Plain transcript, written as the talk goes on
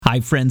Hi,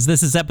 friends.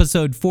 This is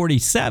episode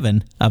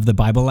 47 of the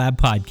Bible Lab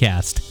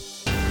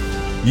Podcast.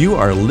 You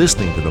are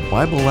listening to the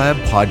Bible Lab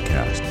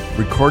Podcast,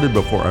 recorded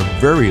before a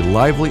very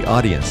lively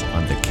audience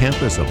on the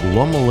campus of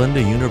Loma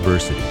Linda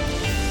University.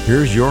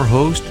 Here's your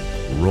host,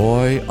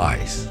 Roy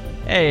Ice.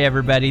 Hey,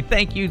 everybody.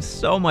 Thank you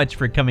so much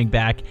for coming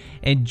back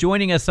and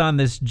joining us on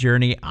this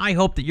journey. I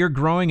hope that you're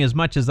growing as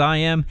much as I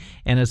am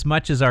and as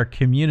much as our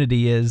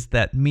community is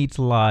that meets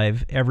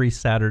live every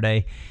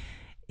Saturday.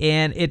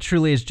 And it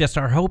truly is just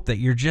our hope that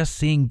you're just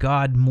seeing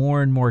God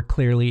more and more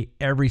clearly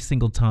every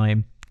single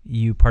time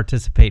you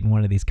participate in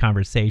one of these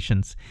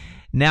conversations.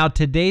 Now,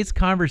 today's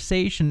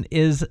conversation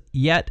is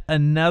yet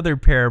another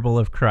parable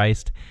of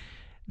Christ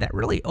that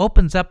really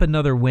opens up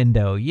another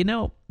window. You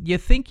know, you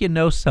think you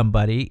know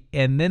somebody,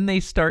 and then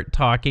they start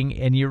talking,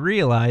 and you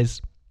realize,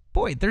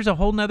 boy, there's a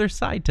whole nother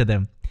side to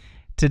them.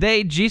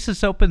 Today,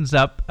 Jesus opens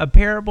up a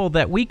parable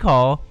that we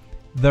call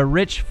the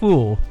rich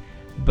fool,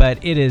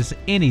 but it is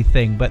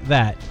anything but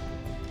that.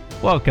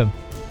 Welcome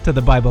to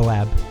the Bible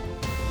Lab.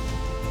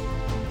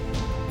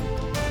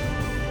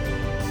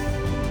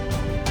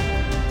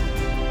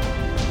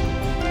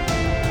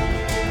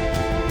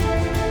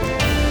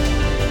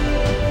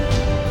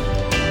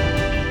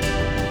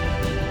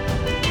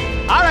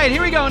 All right,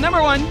 here we go.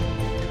 Number one,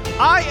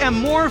 I am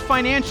more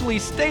financially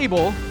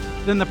stable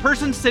than the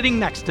person sitting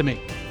next to me.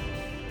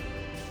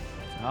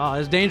 Oh,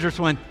 this is a dangerous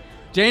one.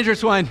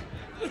 Dangerous one.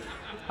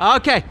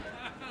 Okay,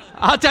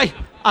 I'll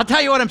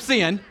tell you what I'm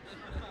seeing.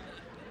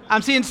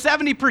 I'm seeing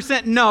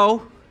 70%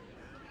 no.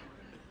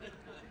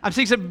 I'm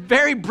seeing some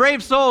very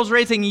brave souls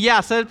raising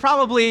yes.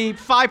 Probably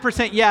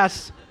 5%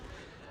 yes.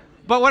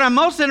 But what I'm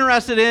most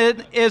interested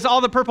in is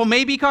all the purple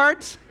maybe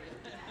cards,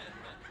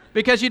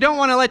 because you don't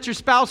want to let your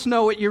spouse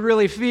know what you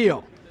really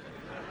feel.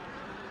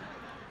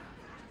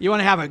 You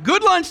want to have a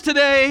good lunch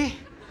today.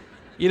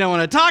 You don't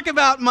want to talk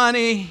about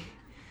money.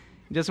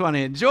 You just want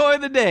to enjoy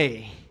the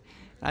day.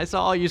 I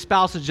saw all you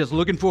spouses just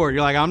looking forward.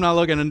 You're like, I'm not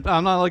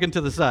looking to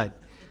the side.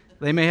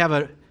 They may have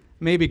a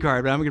maybe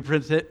card, but I'm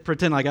going to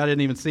pretend like I didn't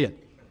even see it.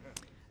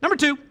 Number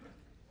two.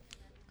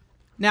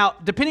 Now,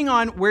 depending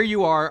on where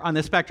you are on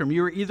the spectrum,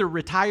 you are either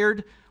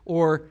retired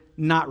or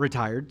not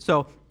retired.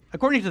 So,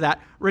 according to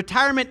that,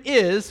 retirement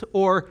is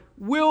or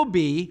will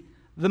be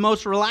the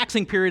most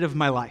relaxing period of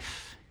my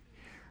life.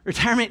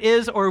 Retirement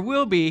is or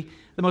will be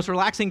the most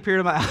relaxing period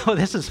of my life. Oh,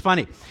 this is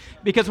funny.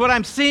 Because what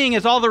I'm seeing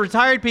is all the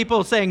retired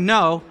people saying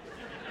no,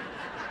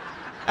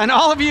 and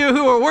all of you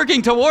who are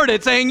working toward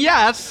it saying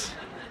yes,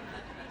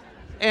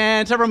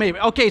 and several maybe.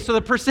 Okay, so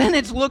the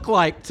percentage look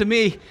like to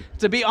me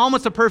to be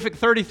almost a perfect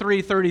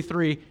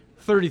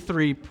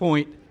 33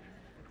 point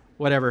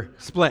whatever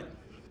split.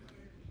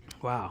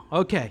 Wow,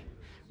 okay.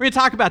 We're going to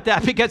talk about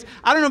that because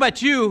I don't know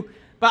about you,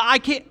 but I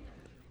can't,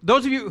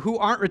 those of you who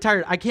aren't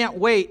retired, I can't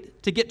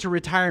wait to get to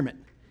retirement.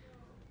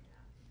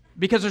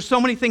 Because there's so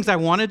many things I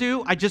want to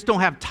do, I just don't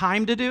have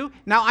time to do.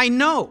 Now, I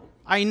know,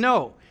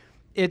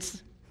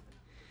 it's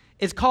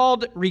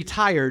called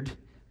retired,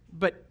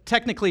 but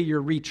technically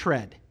you're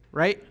retread,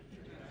 right?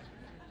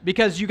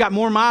 Because you got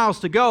more miles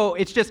to go,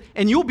 it's just,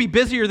 and you'll be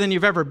busier than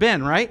you've ever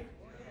been, right?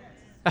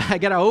 I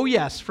got a oh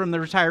yes from the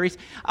retirees.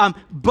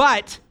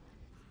 But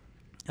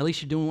at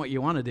least you're doing what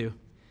you want to do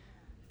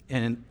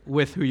and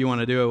with who you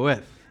want to do it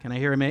with. Can I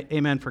hear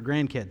amen for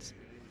grandkids?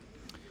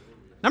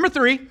 Number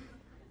three,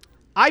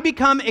 I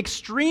become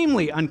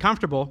extremely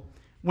uncomfortable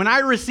when I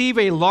receive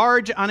a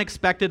large,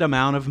 unexpected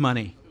amount of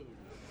money.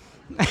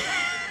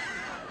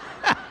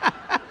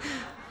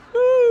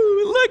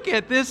 Ooh, look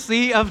at this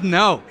sea of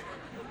no.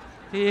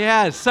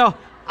 Yes, so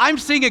I'm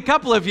seeing a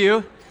couple of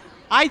you.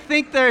 I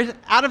think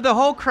out of the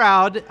whole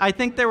crowd, I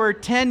think there were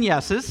 10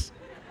 yeses.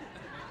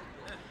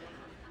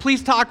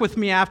 Please talk with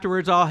me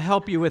afterwards. I'll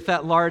help you with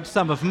that large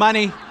sum of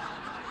money.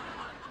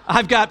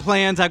 I've got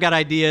plans. I've got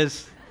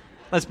ideas.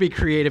 Let's be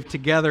creative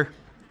together.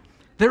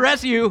 The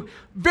rest of you,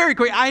 very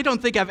quick. I don't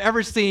think I've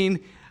ever seen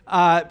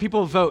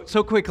people vote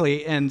so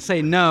quickly and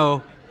say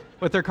no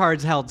with their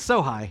cards held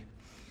so high.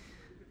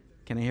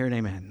 Can I hear an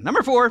amen?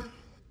 Number four,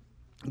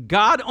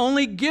 God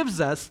only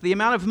gives us the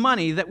amount of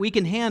money that we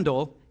can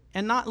handle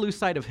and not lose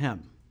sight of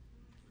Him.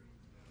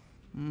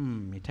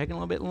 You're taking a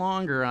little bit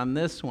longer on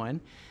this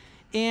one.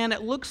 And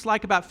it looks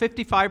like about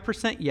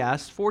 55%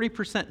 yes,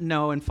 40%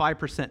 no, and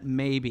 5%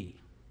 maybe.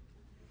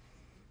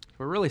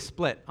 We're really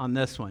split on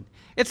this one.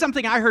 It's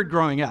something I heard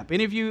growing up.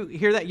 Any of you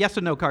hear that yes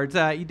or no cards?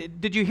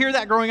 Did you hear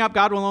that growing up?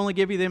 God will only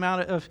give you the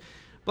amount of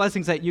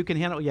blessings that you can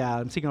handle. Yeah,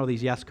 I'm seeing all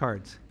these yes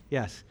cards.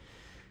 Yes.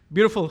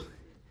 Beautiful,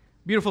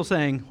 beautiful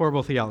saying,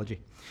 horrible theology.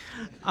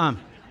 But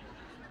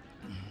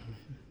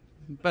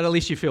at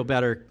least you feel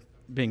better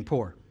being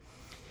poor.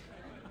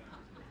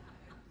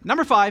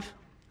 Number five,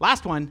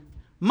 last one.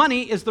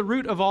 Money is the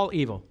root of all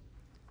evil.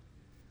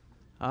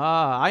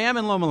 I am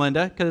in Loma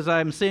Linda because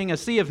I'm seeing a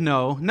sea of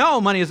no.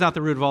 No, money is not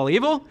the root of all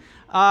evil.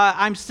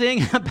 I'm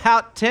seeing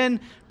about 10%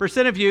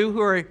 of you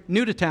who are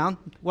new to town.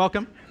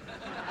 Welcome.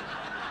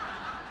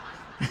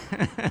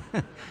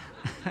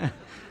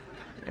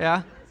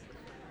 Yeah.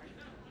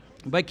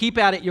 But keep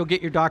at it. You'll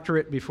get your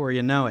doctorate before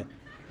you know it.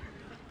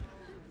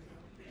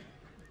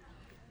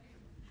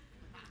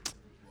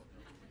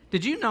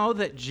 Did you know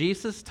that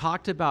Jesus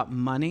talked about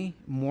money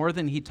more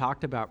than he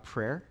talked about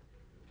prayer?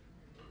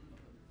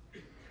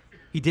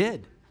 He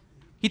did.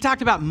 He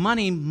talked about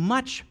money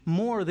much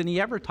more than he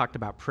ever talked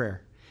about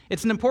prayer.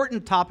 It's an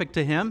important topic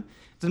to him.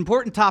 It's an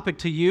important topic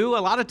to you. A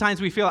lot of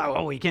times we feel like,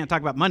 oh, we can't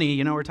talk about money.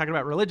 You know, we're talking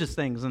about religious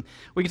things. And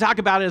we can talk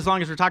about it as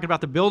long as we're talking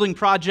about the building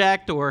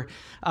project or,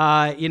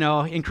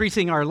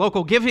 increasing our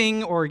local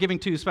giving or giving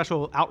to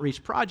special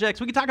outreach projects.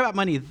 We can talk about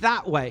money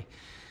that way.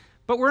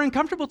 But we're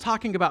uncomfortable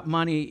talking about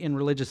money in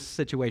religious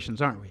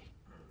situations, aren't we?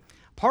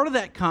 Part of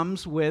that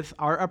comes with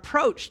our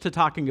approach to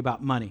talking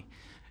about money.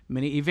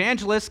 Many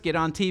evangelists get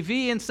on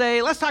TV and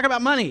say, let's talk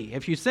about money.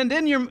 If you send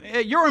in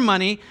your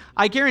money,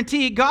 I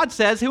guarantee God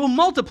says he will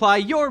multiply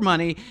your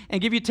money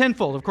and give you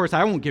tenfold. Of course,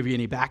 I won't give you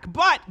any back,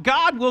 but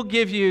God will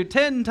give you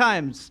 10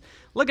 times.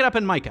 Look it up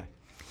in Micah.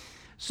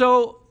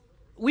 So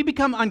we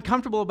become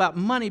uncomfortable about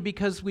money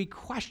because we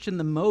question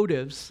the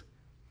motives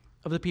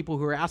of the people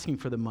who are asking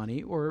for the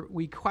money, or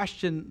we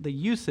question the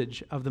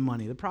usage of the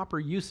money, the proper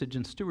usage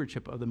and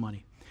stewardship of the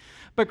money.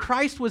 But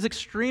Christ was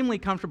extremely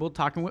comfortable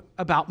talking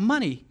about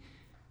money,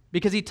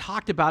 because he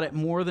talked about it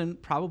more than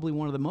probably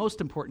one of the most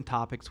important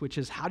topics, which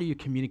is how do you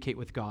communicate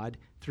with God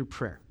through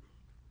prayer.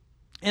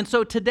 And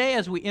so today,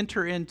 as we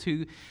enter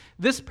into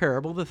this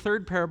parable, the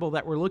third parable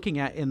that we're looking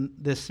at in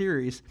this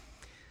series,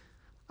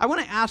 I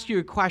want to ask you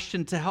a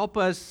question to help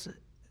us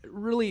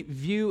really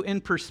view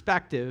in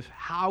perspective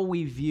how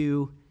we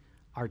view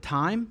our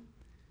time,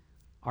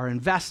 our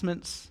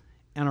investments,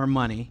 and our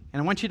money.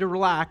 And I want you to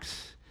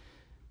relax,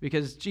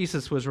 because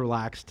Jesus was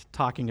relaxed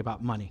talking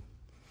about money.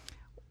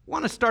 I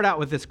want to start out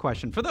with this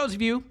question. For those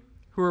of you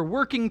who are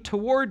working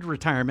toward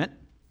retirement,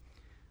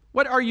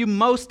 what are you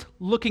most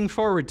looking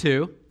forward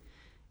to?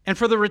 And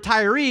for the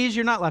retirees,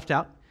 you're not left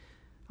out.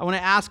 I want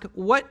to ask,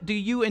 what do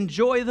you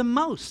enjoy the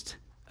most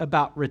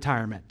about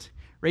retirement?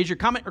 Raise your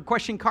comment or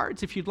question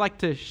cards if you'd like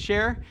to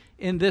share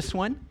in this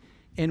one,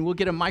 and we'll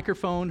get a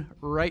microphone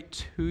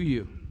right to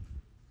you.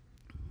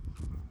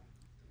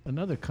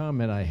 Another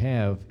comment I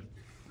have,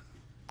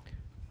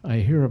 I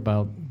hear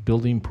about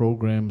building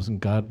programs and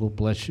God will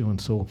bless you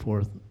and so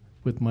forth.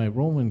 With my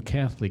Roman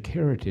Catholic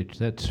heritage,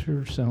 that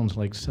sure sounds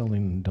like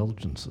selling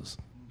indulgences.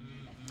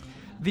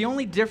 The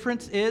only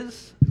difference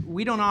is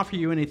we don't offer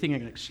you anything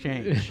in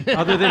exchange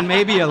other than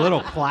maybe a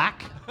little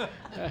plaque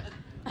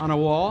on a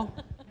wall.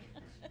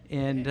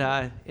 And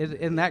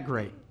isn't that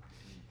great?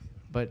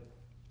 But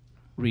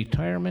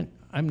retirement,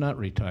 I'm not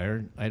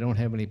retired. I don't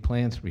have any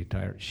plans to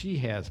retire. She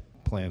has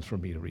plans for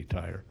me to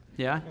retire.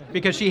 Yeah,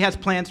 because she has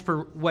plans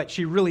for what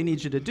she really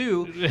needs you to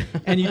do,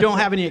 and you don't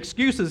have any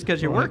excuses because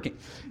you're working.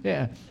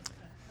 Yeah,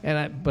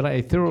 but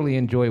I thoroughly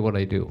enjoy what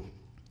I do.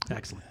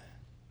 Excellent.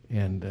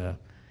 And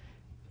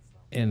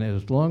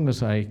as long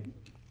as I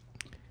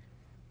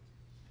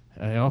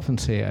often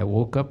say I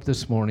woke up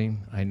this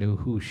morning, I knew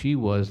who she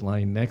was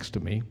lying next to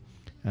me,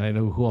 and I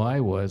knew who I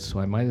was, so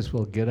I might as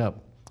well get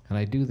up. And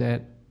I do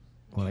that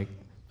like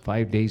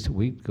 5 days a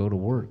week, go to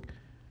work.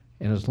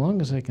 And as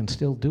long as I can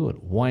still do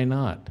it, why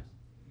not?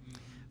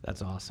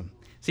 That's awesome.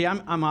 See,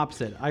 I'm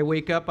opposite. I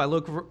wake up, I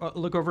look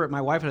over at my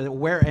wife, and I say,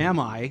 where am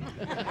I?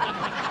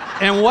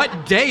 And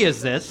what day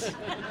is this?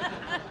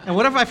 And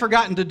what have I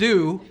forgotten to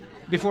do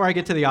before I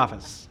get to the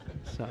office?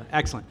 So,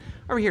 excellent.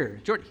 Over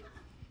here, Jordy.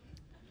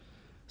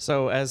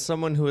 So, as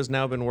someone who has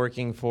now been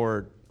working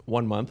for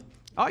 1 month.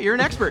 Oh, you're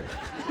an expert.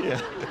 Yeah.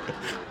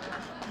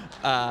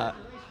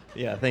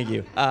 Yeah, thank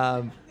you.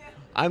 I'm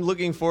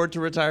looking forward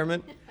to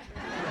retirement.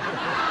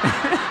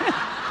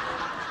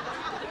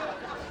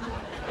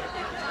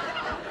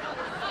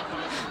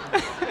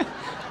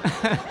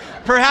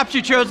 Perhaps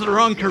you chose the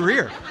wrong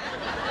career.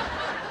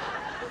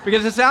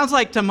 Because it sounds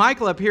like to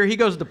Michael up here, he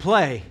goes to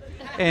play,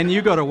 and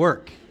you go to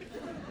work.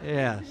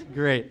 Yeah,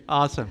 great,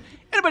 awesome.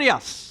 Anybody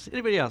else?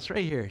 Anybody else?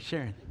 Right here,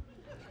 Sharon.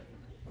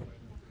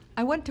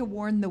 I want to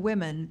warn the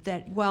women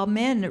that while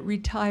men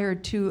retire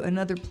to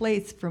another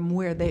place from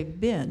where they've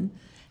been,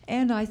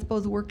 and I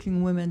suppose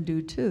working women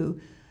do too,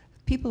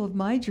 people of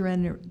my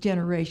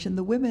generation,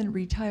 the women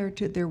retire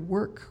to their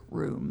work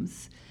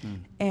rooms,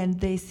 and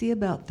they see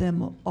about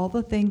them all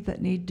the things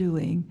that need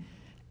doing,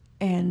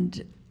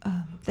 and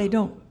they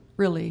don't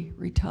really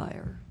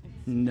retire.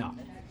 No.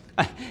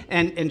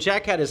 And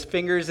Jack had his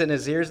fingers in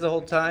his ears the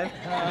whole time.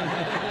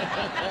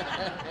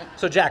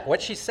 So Jack,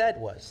 what she said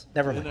was,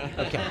 never mind.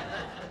 Okay.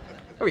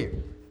 Over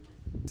here.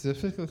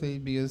 Specifically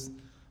because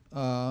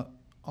I'll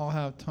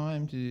have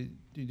time to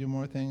do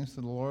more things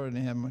for the Lord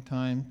and have more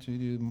time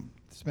to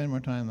spend more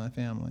time with my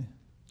family.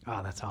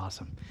 Oh, that's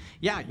awesome.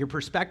 Yeah, your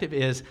perspective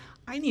is,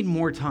 I need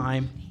more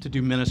time to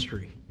do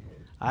ministry.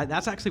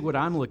 That's actually what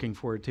I'm looking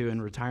forward to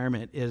in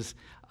retirement is,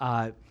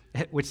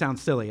 which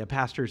sounds silly, a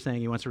pastor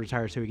saying he wants to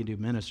retire so he can do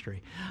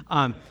ministry.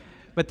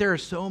 But there are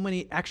so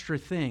many extra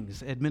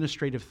things,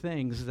 administrative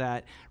things,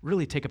 that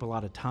really take up a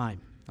lot of time,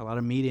 a lot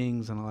of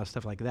meetings and a lot of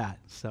stuff like that.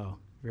 So,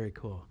 very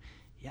cool.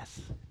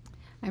 Yes?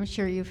 I'm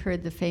sure you've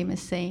heard the famous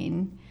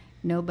saying,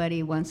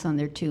 nobody wants on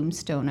their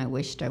tombstone, I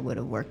wished I would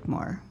have worked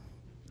more.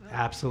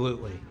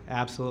 Absolutely,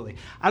 absolutely.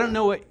 I don't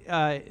know what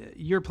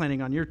you're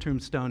planning on your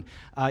tombstone.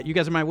 You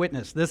guys are my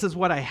witness. This is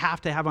what I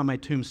have to have on my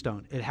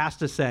tombstone. It has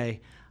to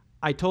say,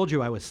 "I told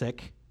you I was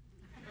sick."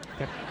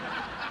 Okay.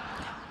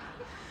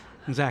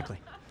 Exactly.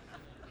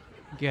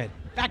 Good.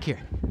 Back here.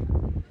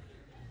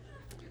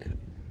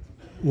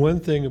 One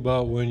thing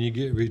about when you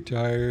get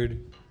retired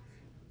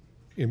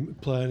and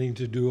planning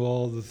to do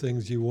all the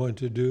things you want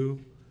to do,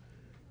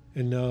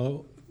 and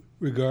now,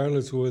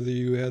 regardless whether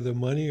you have the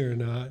money or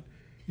not,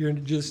 you're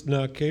just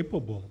not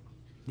capable.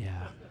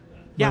 Yeah.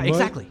 Yeah,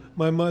 exactly.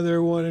 My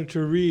mother wanted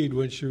to read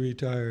when she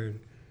retired.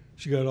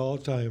 She got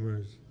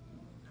Alzheimer's.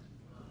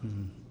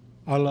 Mm-hmm.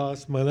 I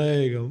lost my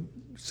leg. I'm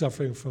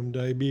suffering from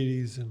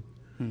diabetes,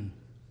 and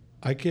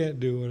I can't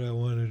do what I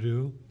want to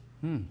do.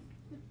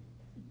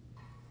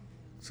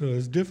 So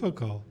it's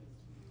difficult.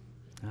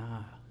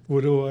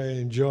 What do I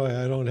enjoy?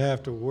 I don't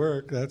have to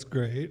work. That's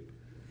great.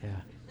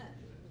 Yeah.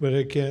 But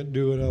I can't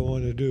do what I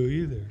want to do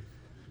either.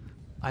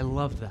 I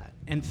love that.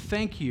 And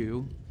thank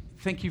you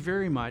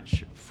very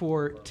much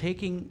for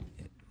taking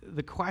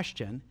the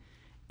question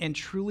and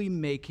truly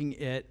making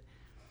it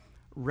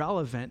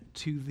relevant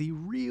to the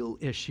real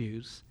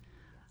issues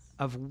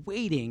of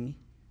waiting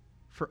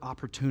for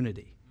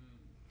opportunity.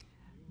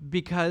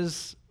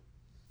 Because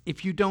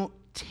if you don't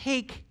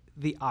take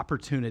the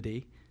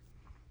opportunity,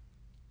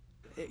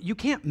 you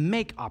can't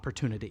make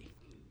opportunity.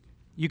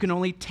 You can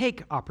only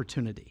take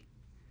opportunity.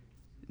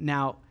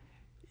 Now,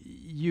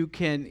 you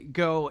can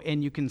go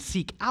and you can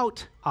seek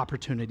out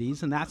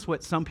opportunities, and that's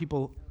what some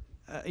people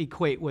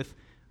equate with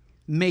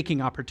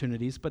making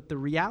opportunities. But the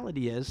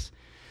reality is,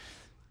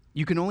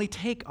 you can only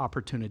take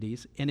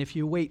opportunities, and if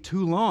you wait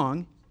too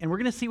long, and we're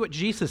going to see what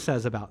Jesus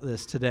says about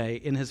this today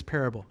in his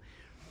parable.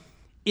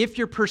 If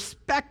your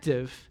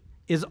perspective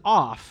is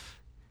off,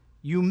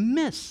 you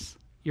miss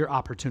your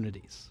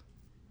opportunities.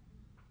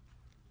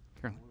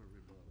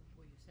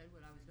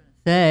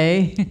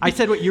 Say. I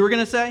said what you were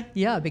going to say?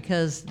 Yeah,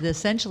 because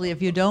essentially,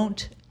 if you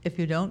don't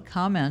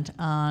comment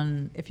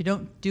on, if you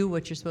don't do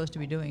what you're supposed to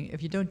be doing,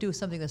 if you don't do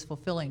something that's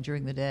fulfilling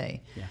during the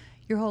day,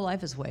 your whole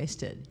life is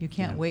wasted. You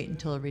can't wait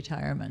until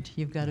retirement.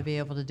 You've got to be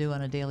able to do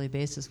on a daily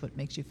basis what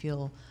makes you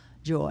feel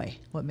joy,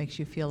 what makes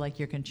you feel like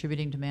you're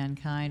contributing to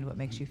mankind, what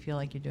makes you feel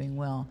like you're doing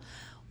well.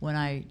 When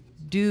I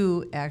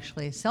do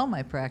actually sell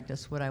my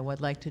practice, what I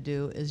would like to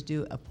do is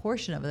do a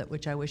portion of it,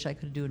 which I wish I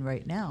could do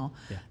right now,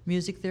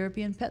 music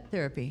therapy and pet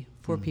therapy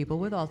for people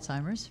with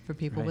Alzheimer's, for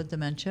people with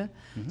dementia,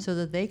 so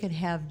that they could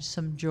have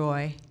some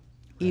joy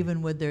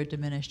even with their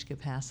diminished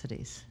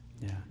capacities.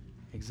 Yeah,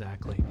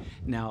 exactly.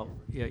 Now,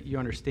 you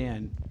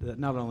understand that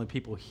not only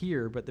people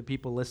here, but the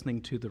people listening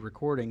to the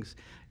recordings,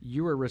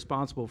 you are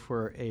responsible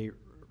for a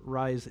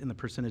rise in the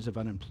percentage of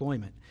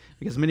unemployment.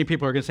 Because many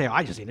people are going to say,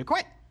 I just need to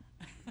quit.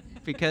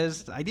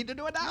 Because I need to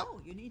do it now.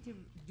 No, you need to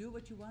do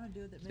what you want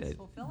to do that's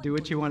fulfilling. Do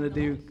what you want to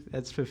do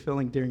that's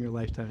fulfilling during your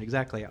lifetime.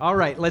 Exactly. All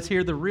right, let's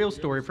hear the real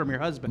story from your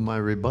husband. My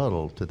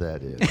rebuttal to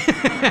that is...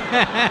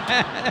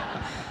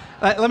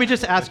 Let me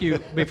just ask you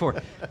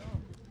before.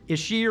 Is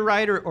she your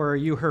ride or are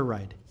you her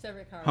ride?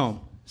 Separate cars.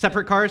 Home.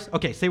 Separate cars?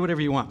 Okay, say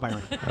whatever you want,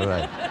 Byron. All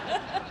right.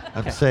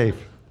 I'm safe.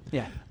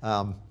 Yeah.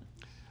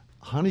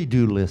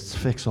 Honey-do lists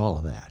fix all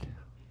of that.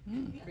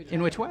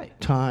 In which way?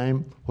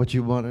 Time, what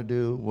you want to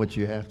do, what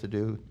you have to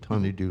do.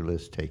 Honey-do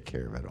lists take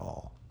care of it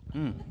all.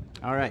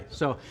 All right.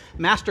 So,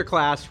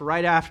 masterclass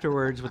right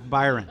afterwards with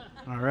Byron.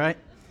 All right.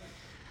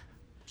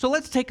 So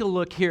let's take a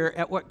look here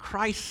at what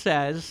Christ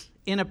says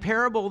in a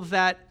parable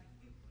that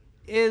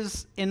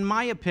is, in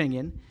my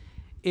opinion,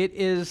 it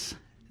is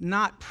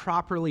not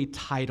properly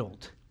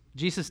titled.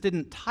 Jesus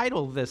didn't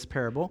title this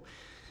parable.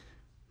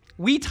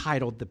 We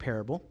titled the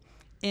parable.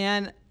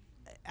 And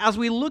as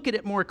we look at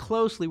it more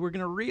closely, we're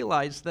going to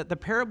realize that the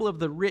parable of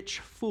the rich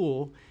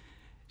fool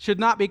should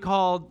not be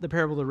called the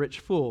parable of the rich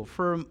fool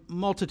for a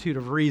multitude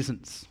of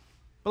reasons.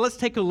 But let's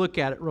take a look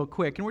at it real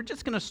quick. And we're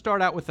just going to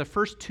start out with the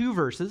first two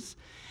verses,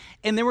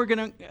 and then we're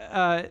going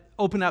to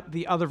open up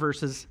the other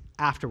verses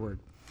afterward.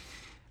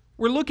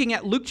 We're looking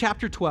at Luke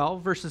chapter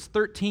 12, verses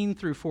 13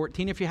 through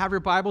 14. If you have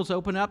your Bibles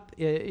open up,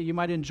 you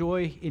might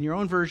enjoy in your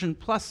own version.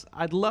 Plus,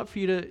 I'd love for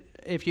you to,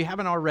 if you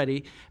haven't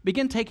already,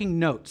 begin taking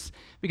notes.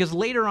 Because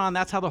later on,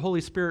 that's how the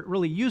Holy Spirit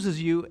really uses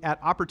you at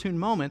opportune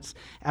moments.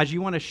 As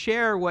you want to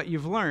share what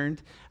you've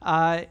learned,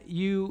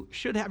 you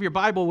should have your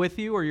Bible with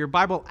you or your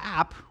Bible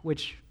app,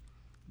 which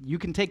you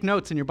can take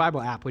notes in your Bible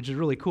app, which is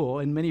really cool.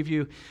 And many of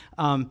you,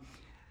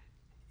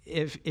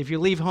 if you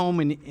leave home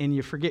and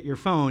you forget your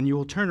phone, you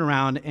will turn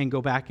around and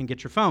go back and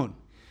get your phone.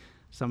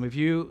 Some of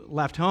you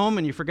left home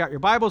and you forgot your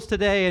Bibles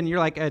today, and you're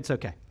like, it's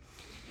okay.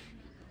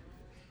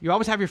 You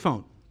always have your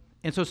phone.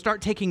 And so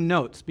start taking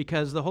notes,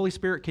 because the Holy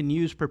Spirit can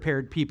use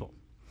prepared people.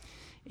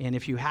 And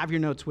if you have your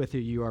notes with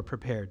you, you are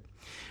prepared.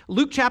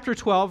 Luke chapter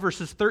 12,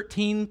 verses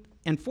 13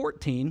 and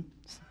 14,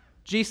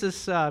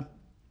 Jesus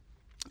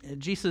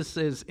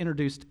is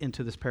introduced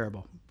into this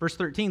parable. Verse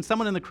 13,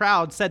 someone in the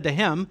crowd said to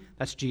him,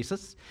 that's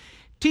Jesus,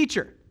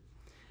 "Teacher,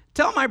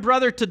 tell my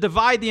brother to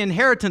divide the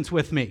inheritance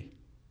with me."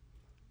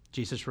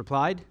 Jesus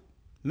replied,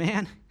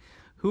 "Man,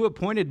 Who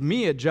appointed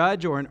me a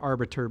judge or an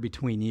arbiter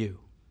between you?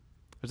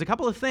 There's a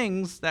couple of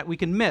things that we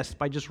can miss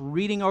by just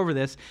reading over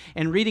this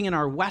and reading in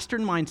our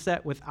Western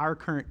mindset with our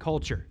current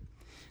culture.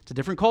 It's a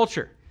different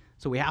culture.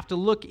 So we have to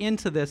look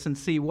into this and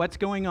see what's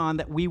going on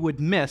that we would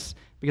miss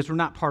because we're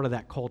not part of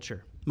that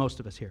culture, most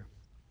of us here.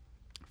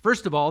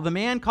 First of all, the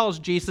man calls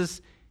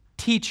Jesus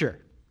teacher,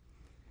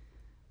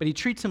 but he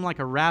treats him like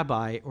a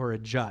rabbi or a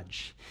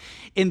judge.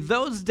 In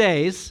those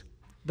days,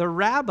 the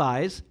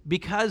rabbis,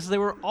 because they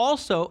were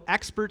also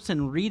experts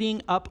in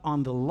reading up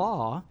on the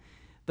law,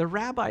 the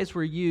rabbis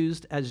were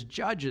used as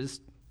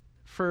judges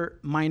for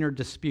minor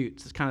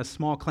disputes. It's kind of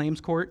small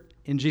claims court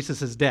in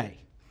Jesus' day.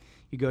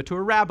 You go to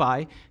a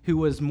rabbi who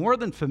was more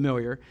than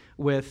familiar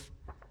with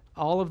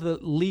all of the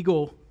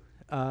legal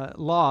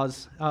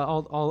laws,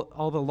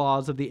 all the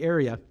laws of the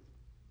area,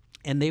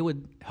 and they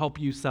would help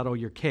you settle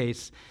your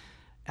case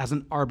as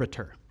an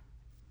arbiter.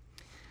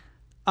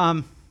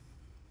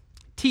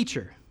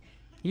 Teacher.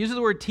 He uses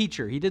the word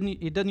teacher. He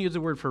doesn't use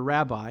the word for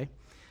rabbi.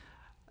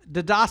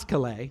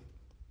 Didaskale.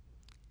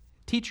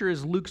 Teacher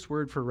is Luke's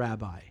word for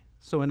rabbi.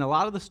 So in a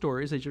lot of the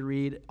stories, as you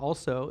read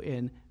also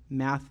in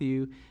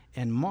Matthew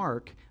and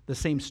Mark, the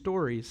same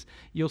stories,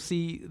 you'll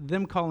see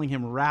them calling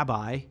him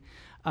rabbi,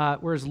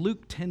 whereas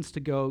Luke tends to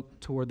go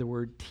toward the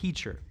word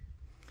teacher.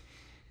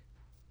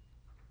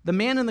 The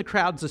man in the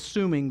crowd's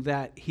assuming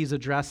that he's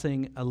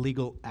addressing a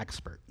legal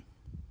expert.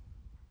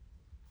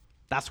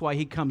 That's why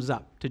he comes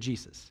up to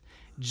Jesus.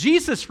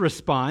 Jesus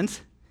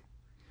responds,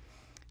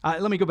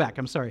 let me go back,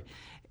 I'm sorry.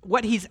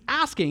 What he's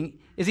asking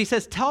is he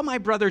says, tell my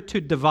brother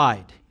to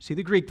divide. See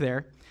the Greek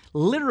there?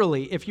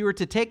 Literally, if you were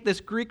to take this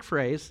Greek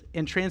phrase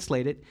and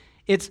translate it,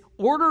 it's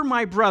order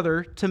my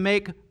brother to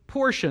make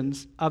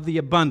portions of the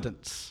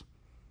abundance.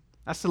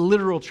 That's the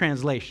literal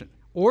translation.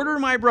 Order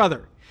my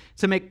brother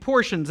to make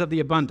portions of the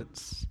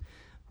abundance.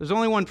 There's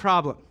only one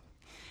problem.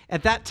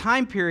 At that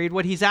time period,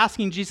 what he's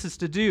asking Jesus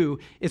to do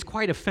is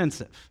quite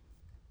offensive.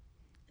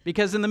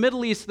 Because in the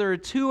Middle East, there are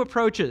two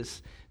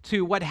approaches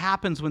to what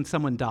happens when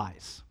someone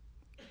dies.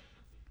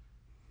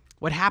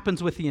 What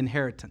happens with the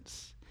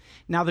inheritance?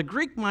 Now, the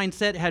Greek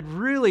mindset had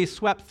really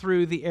swept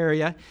through the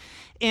area,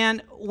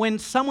 and when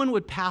someone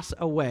would pass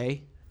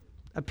away,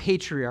 a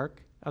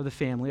patriarch of the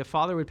family, a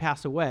father would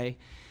pass away,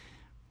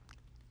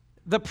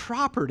 the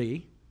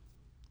property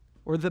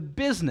or the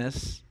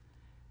business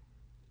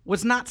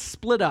was not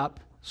split up,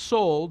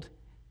 sold,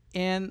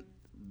 and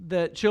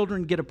the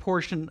children get a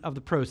portion of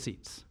the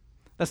proceeds.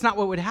 That's not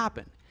what would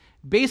happen.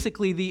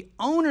 Basically, the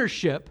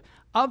ownership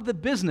of the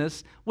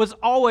business was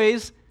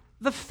always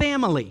the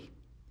family,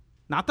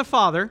 not the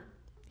father.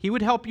 He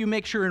would help you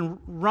make sure and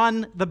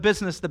run the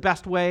business the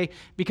best way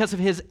because of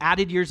his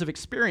added years of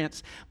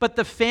experience. But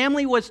the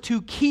family was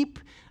to keep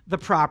the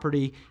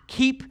property,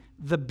 keep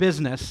the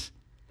business,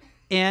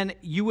 and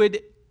you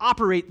would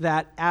operate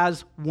that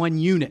as one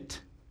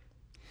unit.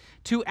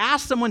 To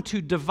ask someone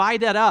to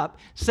divide that up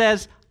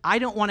says, I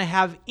don't want to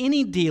have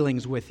any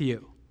dealings with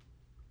you.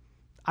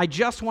 I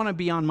just want to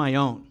be on my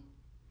own.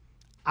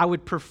 I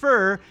would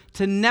prefer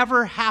to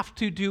never have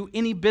to do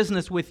any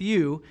business with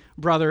you,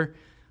 brother,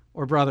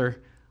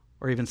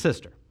 or even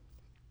sister.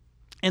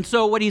 And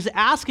so what he's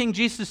asking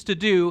Jesus to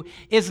do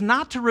is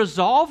not to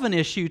resolve an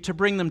issue to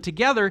bring them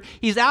together.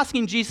 He's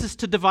asking Jesus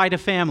to divide a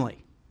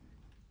family.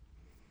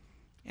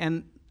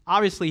 And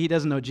obviously he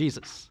doesn't know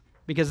Jesus,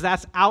 because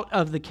that's out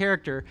of the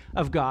character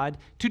of God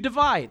to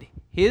divide.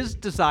 His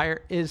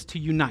desire is to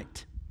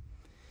unite.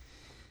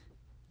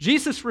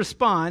 Jesus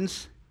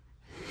responds,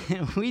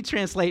 we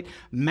translate,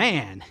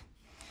 man.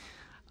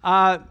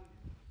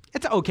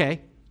 It's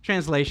okay,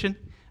 translation.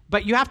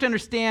 But you have to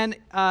understand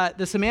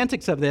the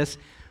semantics of this.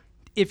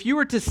 If you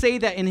were to say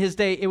that in his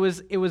day, it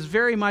was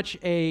very much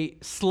a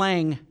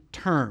slang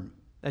term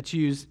that's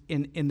used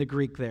in the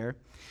Greek there.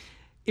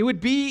 It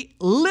would be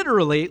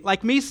literally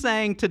like me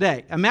saying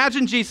today,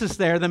 imagine Jesus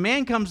there, the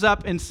man comes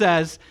up and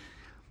says,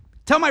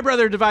 tell my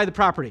brother to divide the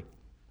property.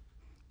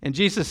 And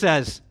Jesus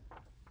says,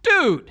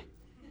 dude.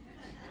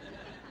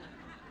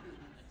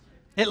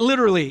 It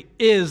literally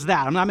is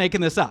that. I'm not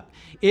making this up.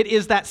 It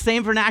is that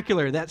same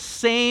vernacular, that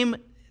same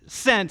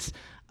sense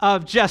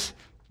of just,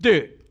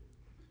 dude,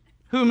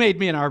 who made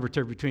me an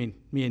arbiter between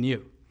me and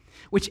you?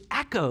 Which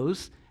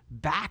echoes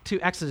back to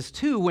Exodus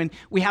 2 when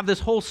we have this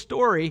whole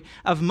story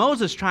of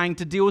Moses trying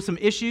to deal with some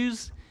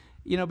issues,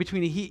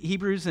 between the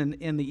Hebrews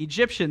and the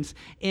Egyptians,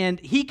 and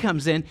he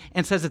comes in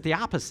and says it the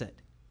opposite.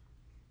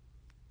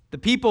 The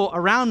people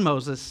around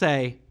Moses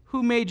say,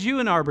 who made you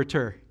an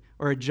arbiter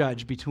or a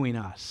judge between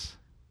us?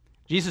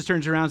 Jesus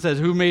turns around and says,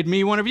 who made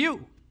me one of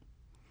you?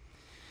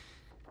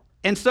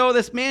 And so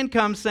this man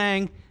comes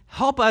saying,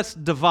 help us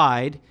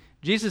divide.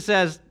 Jesus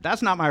says,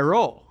 that's not my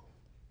role.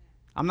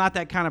 I'm not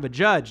that kind of a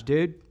judge,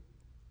 dude.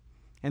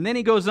 And then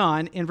he goes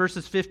on in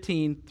verses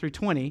 15 through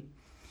 20.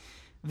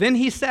 Then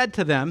he said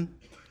to them,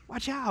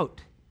 watch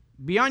out.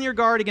 Be on your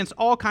guard against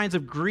all kinds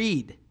of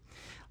greed.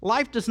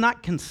 Life does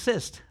not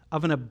consist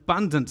of an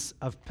abundance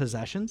of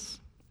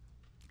possessions.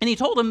 And he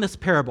told them this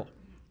parable.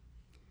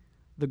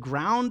 The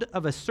ground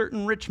of a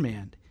certain rich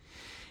man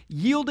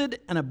yielded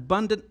an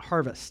abundant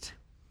harvest.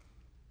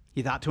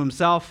 He thought to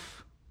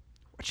himself,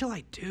 what shall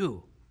I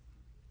do?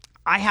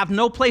 I have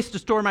no place to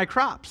store my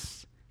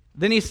crops.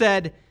 Then he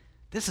said,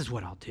 this is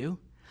what I'll do.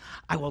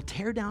 I will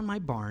tear down my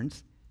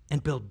barns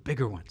and build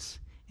bigger ones,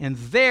 and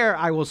there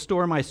I will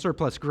store my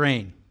surplus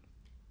grain.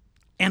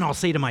 And I'll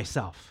say to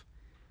myself,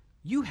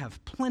 you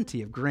have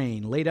plenty of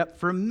grain laid up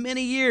for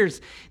many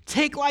years.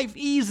 Take life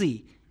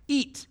easy,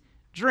 eat,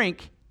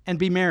 drink, and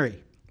be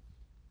merry.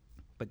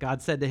 But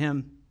God said to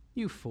him,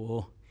 you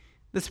fool,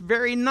 this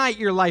very night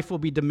your life will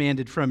be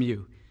demanded from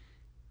you.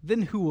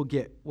 Then who will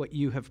get what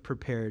you have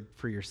prepared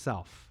for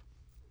yourself?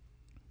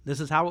 This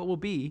is how it will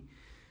be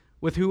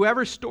with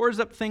whoever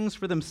stores up things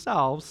for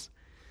themselves,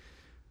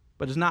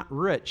 but is not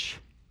rich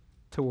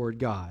toward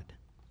God.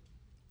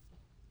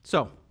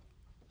 So,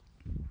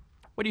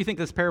 what do you think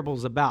this parable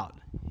is about?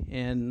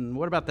 And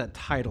what about that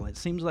title? It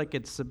seems like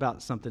it's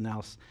about something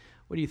else.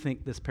 What do you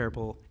think this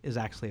parable is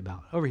actually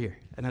about? Over here,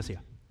 Anesio.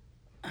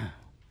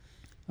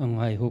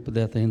 I hope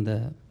that in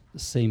the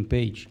same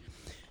page.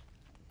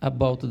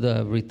 About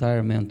the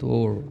retirement,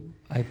 or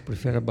I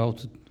prefer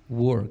about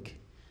work.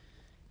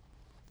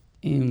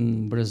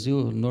 In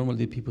Brazil,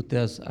 normally people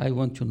tell us, I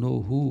want to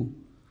know who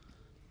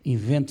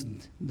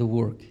invented the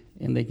work.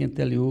 And they can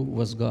tell you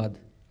was God.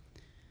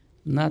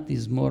 Not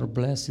is more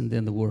blessing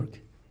than the work.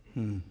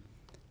 I'm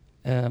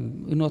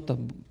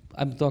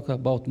talking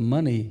about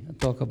money. I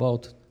talk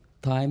about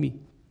time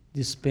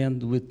to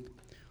spend with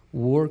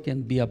work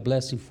and be a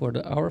blessing for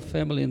our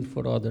family and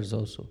for others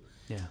also.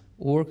 Yeah.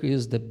 Work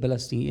is the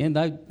blessing. And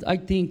I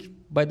think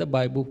by the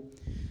Bible,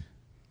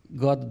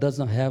 God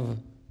doesn't have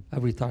a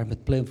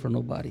retirement plan for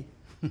nobody.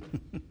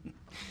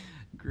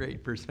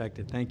 Great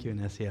perspective. Thank you,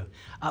 Anesio.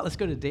 Let's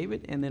go to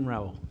David and then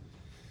Raul.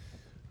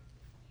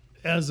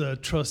 As a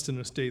trust and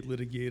estate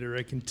litigator,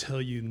 I can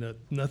tell you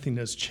nothing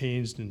has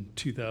changed in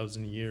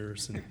 2,000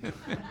 years. And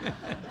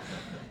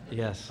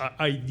yes.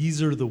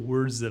 These are the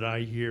words that I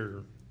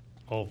hear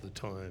all the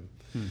time,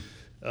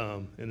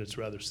 and it's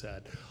rather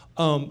sad.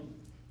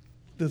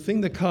 The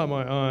thing that caught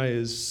my eye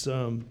is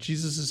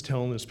Jesus is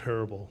telling this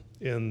parable,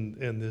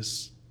 and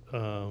this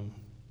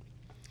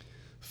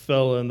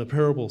fella in the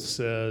parable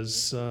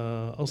says,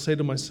 I'll say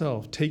to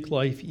myself, take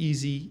life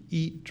easy,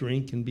 eat,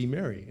 drink, and be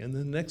merry. And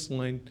then the next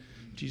line,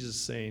 Jesus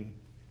is saying,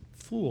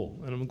 fool.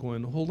 And I'm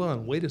going, hold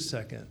on, wait a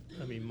second.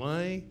 I mean,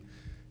 my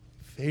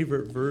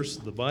favorite verse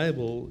of the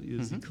Bible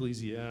is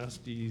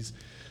Ecclesiastes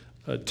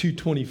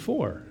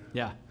 2:24.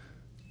 Yeah.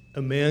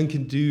 A man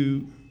can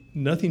do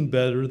nothing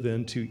better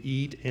than to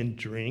eat and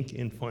drink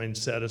and find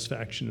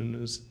satisfaction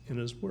in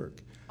his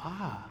work.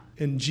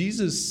 And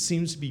Jesus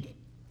seems to be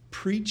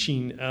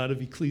preaching out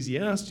of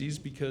Ecclesiastes,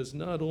 because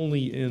not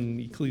only in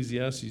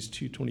Ecclesiastes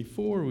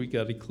 2:24, we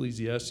got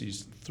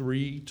Ecclesiastes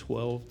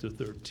 3:12 to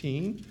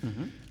 13,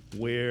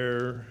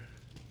 where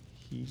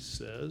he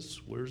says,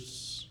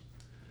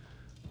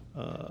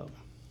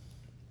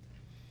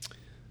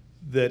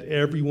 that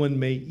everyone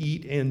may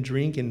eat and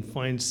drink and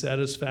find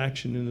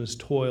satisfaction in his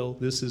toil.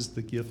 This is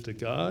the gift of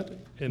God.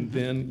 And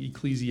then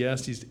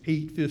Ecclesiastes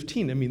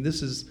 8:15. I mean,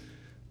 this is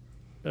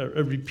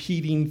a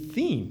repeating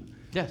theme.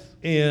 Yes.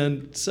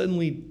 And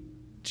suddenly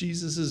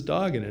Jesus is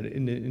dogging it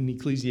in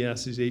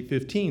Ecclesiastes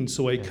 8:15.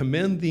 So I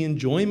commend the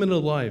enjoyment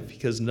of life,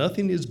 because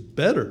nothing is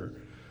better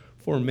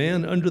for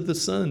man under the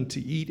sun to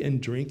eat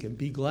and drink and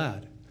be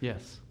glad.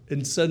 Yes.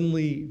 And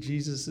suddenly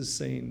Jesus is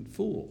saying,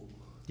 fool.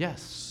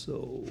 Yes.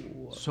 So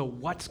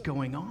what's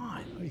going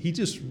on? He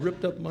just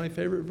ripped up my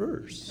favorite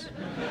verse.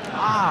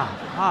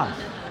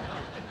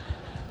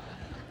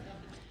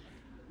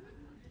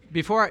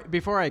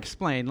 Before I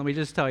explain, let me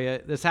just tell you,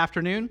 this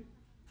afternoon,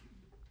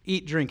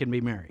 eat, drink, and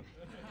be merry.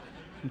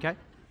 Okay?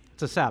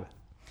 It's a Sabbath.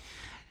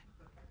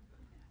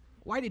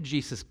 Why did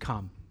Jesus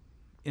come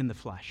in the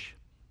flesh?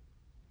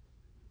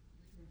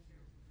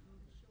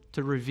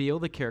 To reveal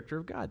the character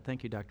of God.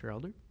 Thank you, Dr.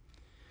 Elder.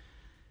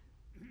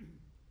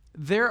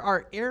 There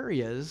are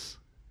areas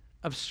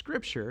of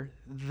Scripture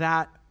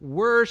that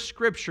were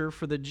Scripture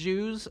for the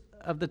Jews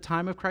of the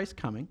time of Christ's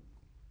coming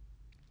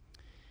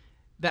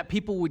that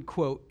people would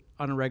quote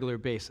on a regular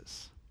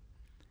basis.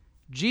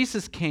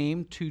 Jesus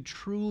came to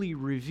truly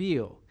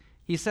reveal.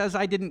 He says,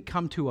 I didn't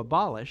come to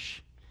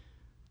abolish,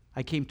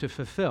 I came to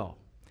fulfill.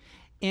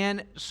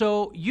 And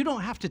so you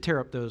don't have to tear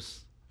up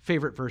those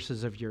favorite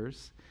verses of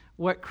yours.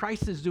 What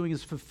Christ is doing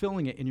is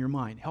fulfilling it in your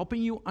mind,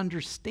 helping you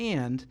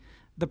understand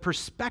the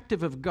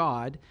perspective of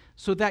God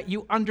so that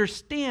you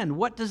understand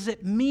what does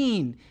it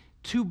mean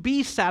to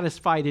be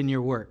satisfied in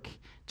your work,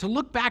 to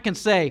look back and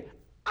say,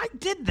 I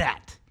did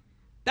that.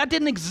 That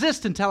didn't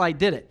exist until I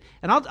did it.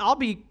 And I'll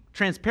be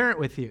transparent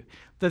with you.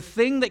 The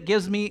thing that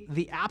gives me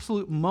the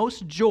absolute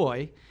most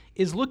joy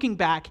is looking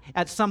back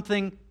at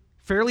something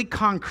fairly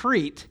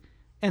concrete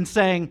and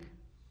saying,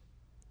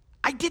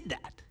 I did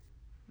that.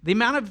 The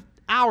amount of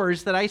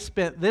hours that I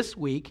spent this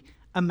week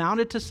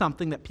amounted to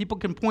something that people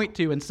can point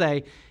to and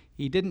say,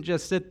 he didn't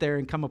just sit there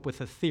and come up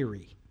with a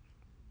theory.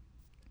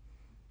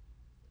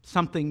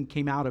 Something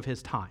came out of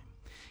his time.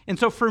 And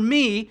so for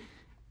me,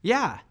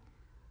 yeah,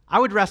 I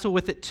would wrestle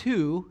with it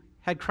too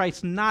had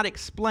Christ not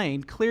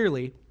explained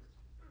clearly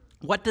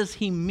What does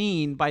he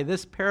mean by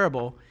this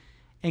parable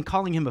and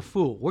calling him a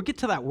fool? We'll get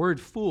to that word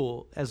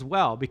fool as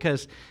well,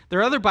 because there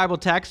are other Bible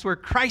texts where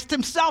Christ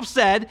himself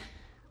said,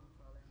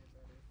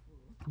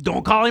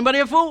 don't call anybody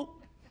a fool.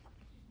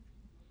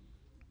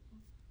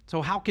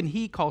 So how can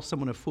he call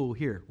someone a fool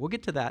here? We'll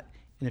get to that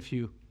in a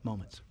few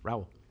moments.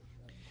 Raul.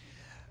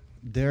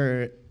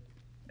 There are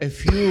a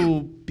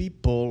few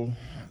people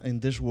in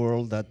this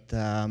world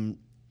that,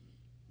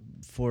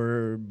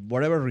 for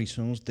whatever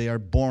reasons, they are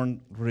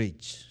born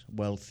rich,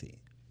 wealthy,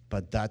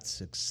 but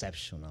that's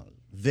exceptional.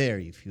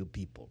 Very few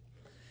people.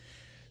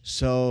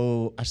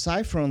 So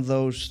aside from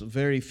those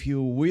very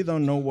few, we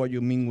don't know what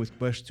you mean with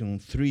question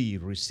 3,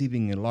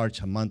 receiving a large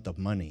amount of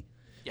money.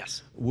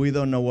 Yes. We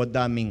don't know what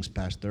that means,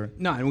 Pastor.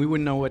 No, and we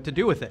wouldn't know what to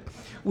do with it.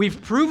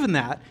 We've proven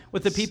that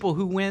with the people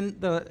who win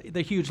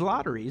the huge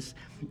lotteries,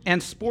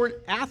 and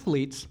sport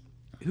athletes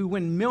who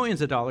win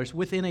millions of dollars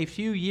within a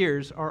few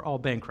years are all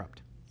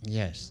bankrupt.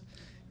 Yes.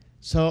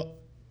 So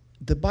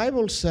the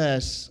Bible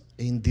says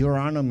in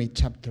Deuteronomy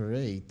chapter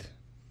 8,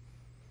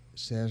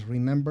 says,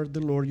 remember the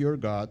Lord your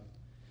God,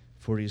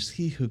 for it is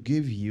he who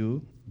gives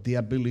you the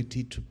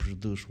ability to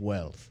produce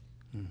wealth.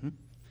 Mm-hmm.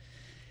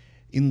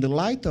 In the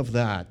light of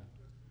that,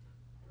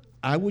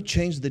 I would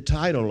change the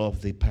title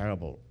of the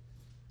parable.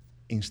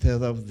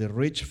 Instead of the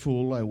rich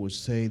fool, I would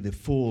say the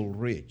fool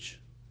rich.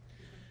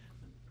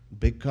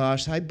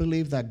 Because I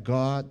believe that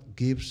God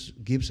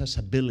gives us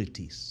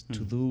abilities to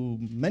do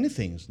many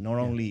things, not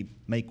only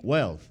make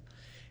wealth.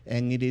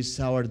 And it is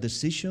our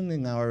decision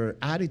and our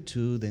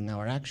attitude and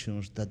our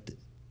actions that,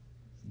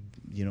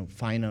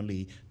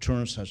 finally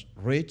turns us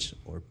rich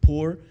or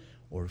poor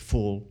or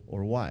fool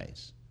or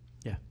wise.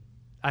 Yeah,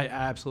 I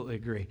absolutely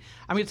agree.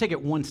 I'm going to take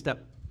it one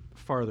step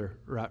farther,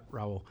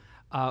 Raul.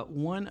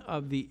 One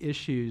of the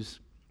issues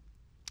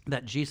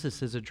that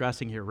Jesus is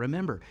addressing here,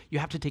 remember, you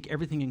have to take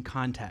everything in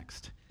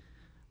context.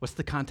 What's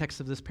the context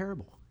of this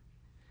parable?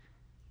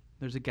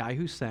 There's a guy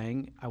who's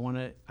saying,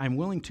 I'm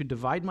willing to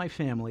divide my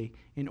family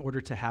in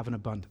order to have an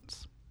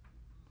abundance.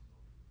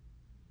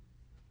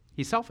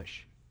 He's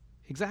selfish.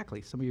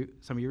 Exactly. Some of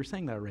you were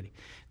saying that already.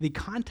 The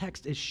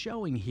context is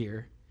showing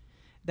here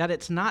that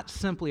it's not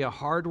simply a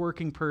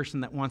hardworking person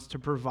that wants to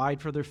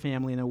provide for their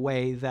family in a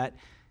way that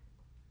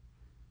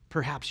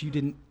perhaps you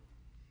didn't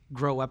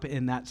grow up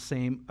in that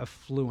same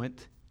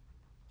affluent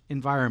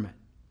environment.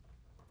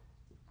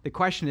 The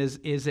question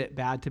is it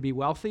bad to be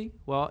wealthy?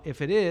 Well,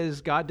 if it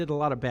is, God did a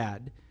lot of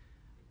bad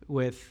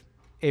with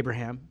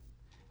Abraham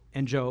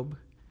and Job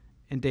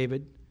and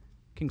David,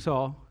 King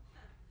Saul,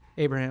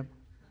 Abraham.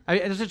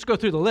 Let's just go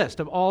through the list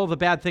of all the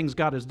bad things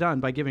God has done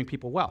by giving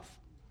people wealth.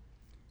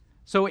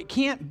 So it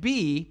can't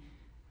be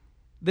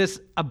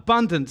this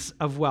abundance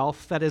of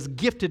wealth that is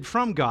gifted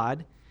from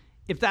God.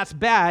 If that's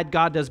bad,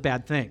 God does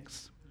bad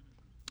things.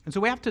 And so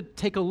we have to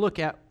take a look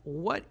at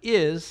what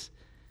is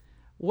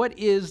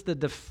the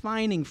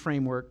defining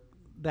framework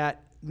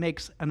that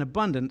makes an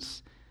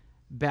abundance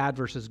bad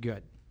versus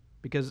good?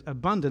 Because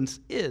abundance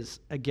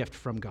is a gift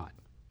from God.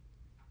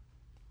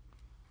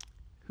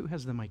 Who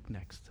has the mic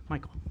next?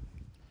 Michael.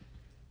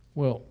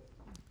 Well,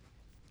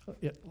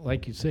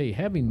 like you say,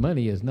 having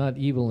money is not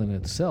evil in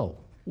itself.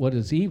 What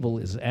is evil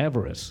is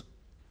avarice,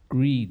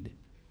 greed,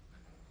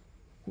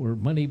 where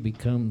money really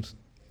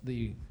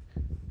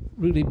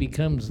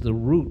becomes the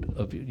root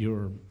of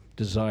your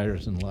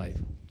desires in life.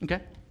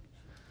 Okay.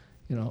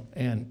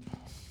 And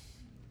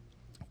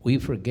we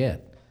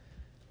forget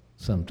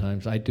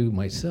sometimes, I do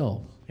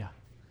myself,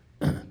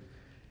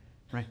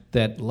 right,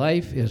 that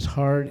life is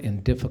hard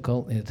and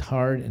difficult, and it's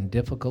hard and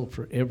difficult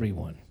for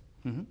everyone.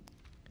 Mm-hmm.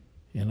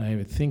 And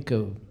I think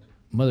of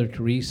Mother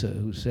Teresa,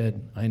 who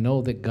said, I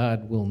know that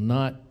God will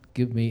not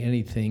give me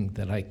anything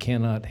that I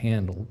cannot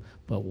handle,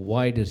 but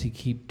why does he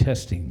keep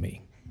testing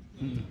me?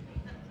 Mm-hmm.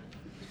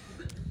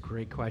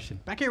 Great question.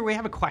 Back here we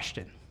have a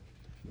question.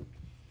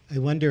 I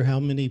wonder how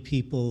many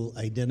people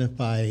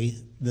identify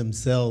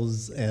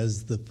themselves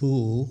as the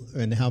fool,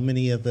 and how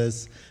many of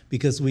us,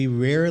 because we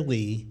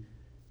rarely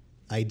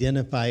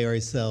identify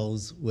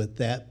ourselves with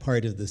that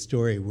part of the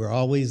story. We're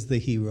always the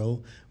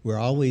hero. We're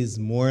always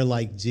more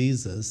like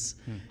Jesus.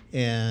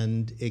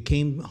 And it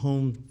came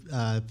home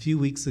a few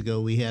weeks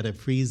ago, we had a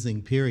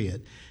freezing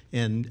period.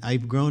 And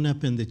I've grown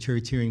up in the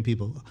church hearing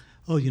people,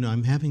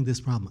 I'm having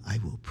this problem. I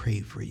will pray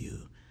for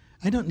you.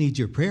 I don't need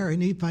your prayer. I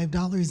need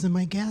 $5 in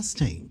my gas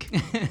tank.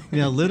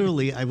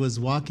 Literally, I was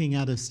walking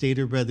out of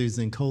Stater Brothers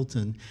in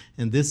Colton,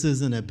 and this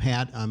isn't a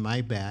pat on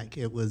my back.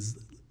 It was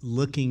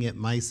looking at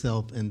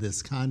myself in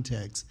this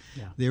context.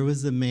 Yeah. There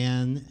was a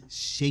man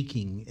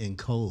shaking and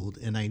cold,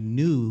 and I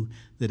knew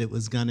that it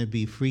was going to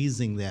be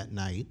freezing that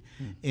night.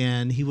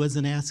 And he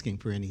wasn't asking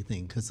for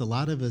anything, because a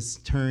lot of us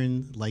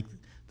turn like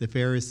the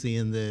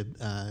Pharisee and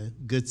the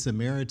Good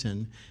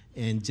Samaritan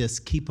and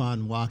just keep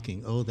on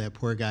walking. Oh, that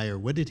poor guy, or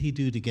what did he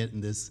do to get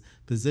in this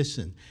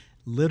position?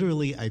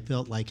 Literally, I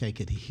felt like I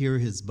could hear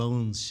his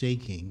bones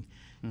shaking,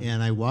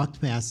 And I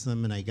walked past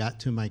him, and I got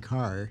to my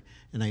car,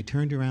 and I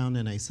turned around,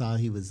 and I saw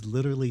he was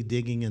literally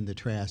digging in the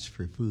trash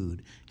for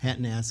food.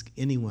 Hadn't asked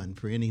anyone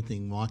for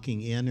anything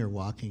walking in or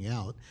walking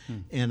out.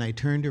 And I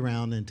turned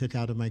around and took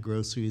out of my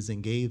groceries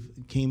and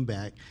came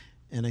back.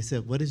 And I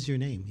said, "What is your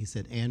name?" He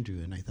said,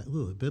 "Andrew." And I thought,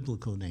 "Ooh, a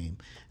biblical name."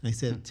 And I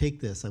said, "Take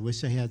this. I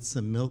wish I had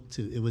some milk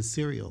too." It was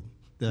cereal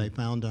that I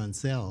found on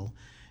sale.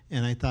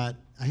 And I thought,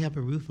 I have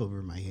a roof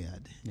over my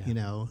head. Yeah. You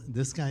know,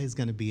 this guy is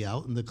going to be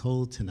out in the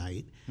cold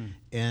tonight.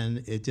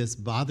 And it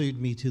just bothered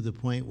me to the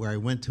point where I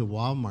went to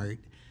Walmart,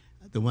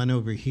 the one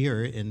over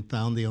here, and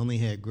found they only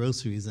had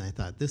groceries. And I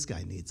thought, this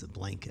guy needs a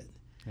blanket.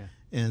 Yeah.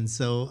 And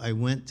so I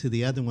went to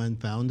the other one,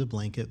 found a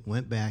blanket,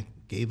 went back,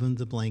 gave him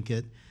the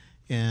blanket,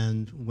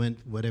 and went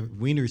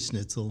Wiener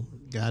Schnitzel,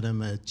 got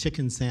him a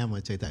chicken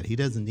sandwich. I thought, he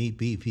doesn't need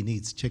beef, he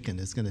needs chicken.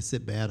 It's going to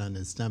sit bad on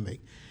his stomach.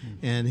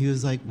 And he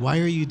was like, "Why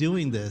are you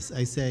doing this?"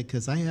 I said,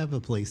 "Because I have a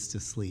place to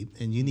sleep,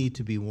 and you need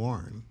to be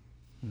warm."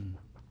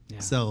 Yeah.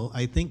 So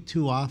I think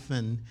too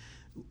often,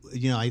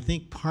 I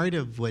think part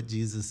of what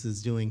Jesus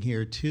is doing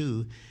here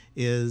too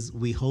is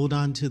we hold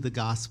on to the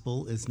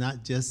gospel. It's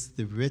not just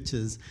the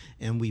riches,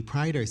 and we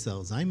pride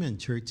ourselves. I'm in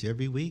church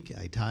every week,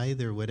 I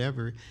tithe or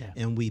whatever,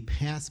 and we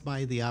pass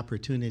by the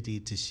opportunity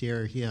to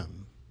share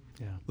him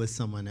with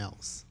someone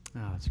else.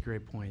 Oh, that's a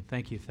great point.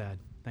 Thank you, Thad.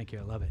 Thank you.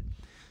 I love it.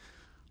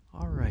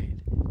 All right.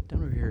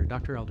 Down over here,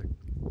 Dr. Elder.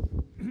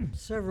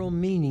 Several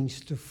meanings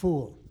to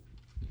fool.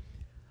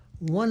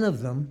 One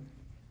of them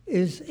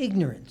is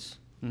ignorance.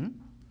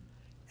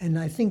 And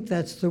I think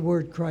that's the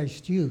word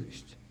Christ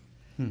used.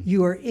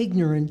 You are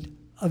ignorant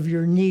of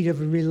your need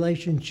of a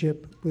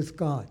relationship with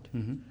God.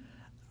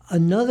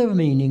 Another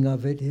meaning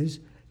of it is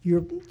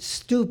you're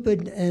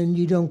stupid and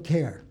you don't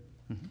care.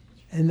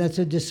 And that's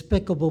a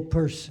despicable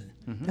person.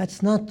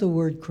 That's not the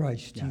word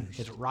Christ used.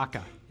 It's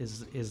raka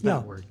is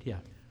that word. Yeah.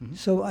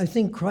 So I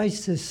think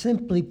Christ is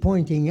simply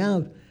pointing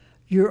out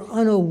you're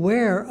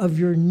unaware of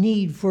your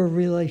need for a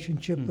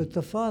relationship with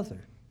the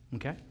Father.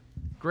 Okay,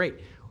 great.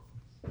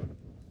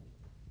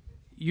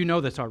 You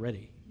know this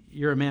already.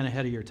 You're a man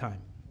ahead of your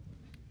time.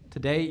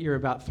 Today, you're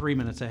about 3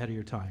 minutes ahead of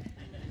your time.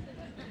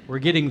 We're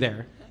getting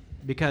there,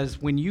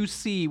 because when you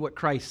see what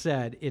Christ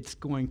said, it's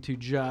going to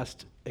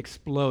just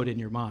explode in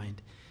your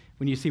mind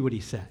when you see what he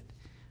said.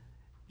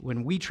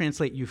 When we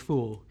translate "you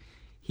fool,"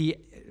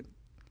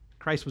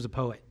 Christ was a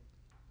poet.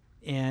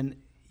 And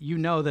you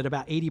know that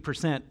about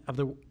 80% of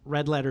the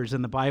red letters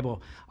in the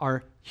Bible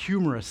are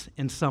humorous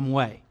in some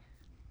way.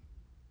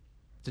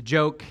 It's a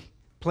joke,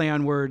 play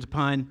on words,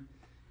 pun.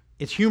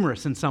 It's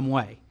humorous in some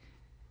way.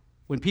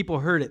 When people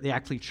heard it, they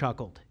actually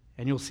chuckled.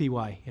 And you'll see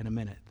why in a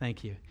minute.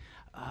 Thank you.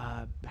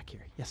 Back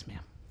here. Yes,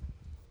 ma'am.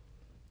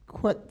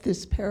 What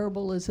this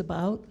parable is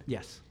about?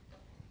 Yes.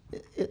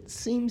 It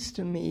seems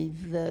to me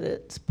that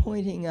it's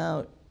pointing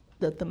out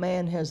that the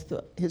man has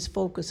his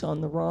focus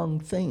on the wrong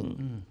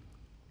thing.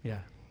 Yeah.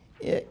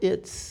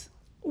 It's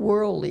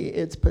worldly,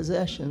 it's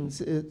possessions,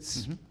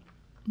 it's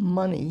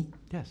money.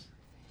 Yes.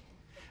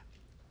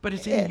 But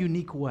it's in a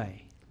unique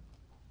way.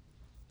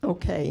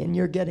 Okay, and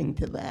you're getting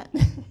to that.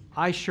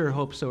 I sure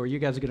hope so, or you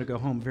guys are going to go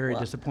home very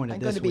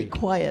disappointed this week. I'm going to be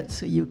quiet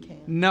so you can.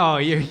 No,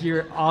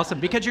 you're awesome,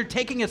 because you're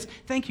taking us,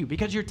 thank you,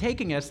 because you're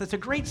taking us, that's a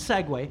great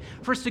segue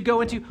for us to go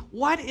into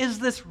what is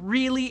this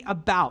really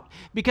about?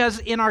 Because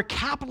in our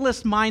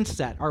capitalist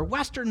mindset, our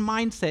Western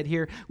mindset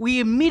here, we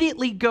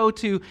immediately go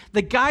to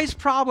the guy's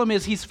problem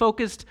is he's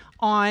focused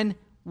on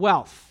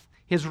wealth,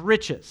 his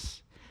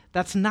riches.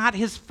 That's not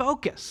his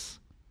focus.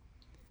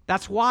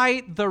 That's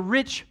why The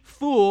Rich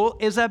Fool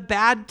is a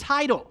bad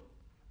title.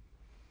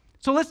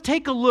 So let's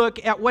take a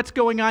look at what's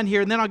going on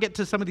here, and then I'll get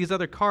to some of these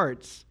other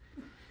cards.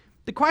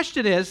 The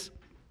question is,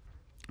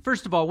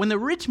 first of all, when the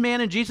rich man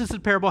in Jesus'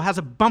 parable has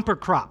a bumper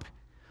crop,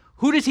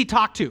 who does he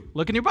talk to?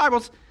 Look in your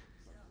Bibles.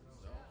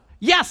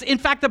 Yes, in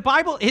fact, the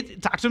Bible,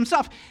 it talks to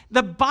himself.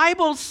 The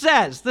Bible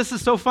says, this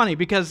is so funny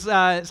because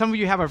some of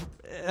you have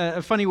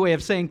a funny way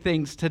of saying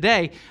things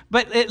today,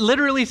 but it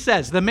literally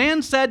says, the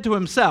man said to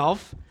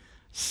himself,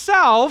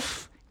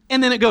 self,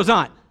 and then it goes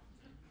on.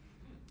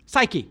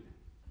 Psyche.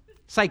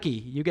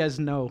 You guys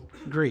know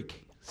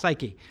Greek.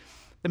 Psyche.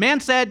 The man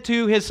said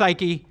to his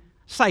psyche.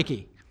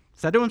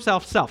 Said to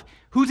himself, self.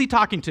 Who's he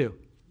talking to?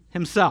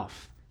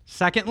 Himself.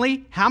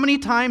 Secondly, how many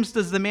times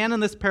does the man in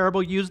this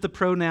parable use the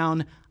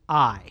pronoun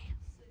I?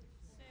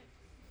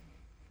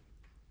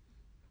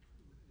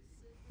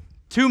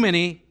 Too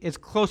many. It's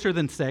closer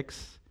than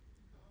 6.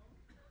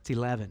 It's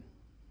 11.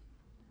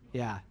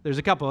 Yeah, there's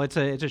a couple. It's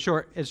a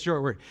short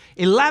word.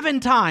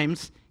 11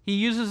 times he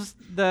uses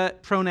the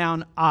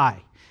pronoun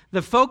I.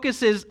 The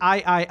focus is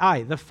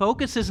I. The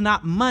focus is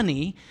not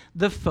money.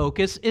 The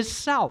focus is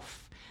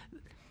self.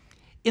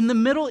 In the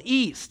Middle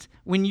East,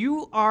 when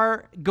you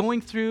are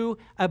going through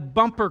a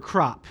bumper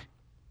crop,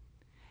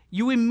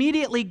 you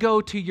immediately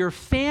go to your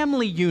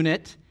family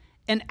unit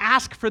and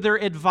ask for their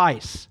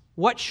advice.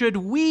 What should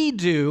we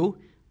do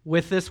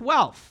with this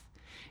wealth?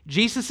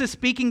 Jesus is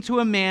speaking to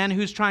a man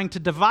who's trying to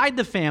divide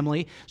the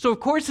family. So, of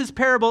course, his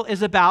parable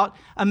is about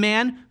a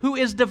man who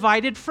is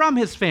divided from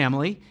his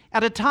family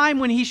at a time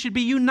when he should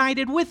be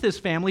united with his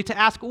family to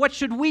ask, what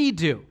should we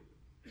do?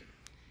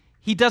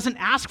 He doesn't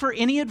ask for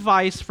any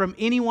advice from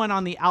anyone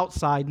on the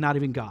outside, not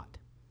even God.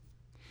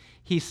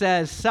 He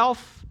says,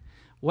 self,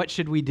 what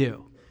should we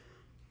do?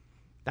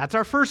 That's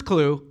our first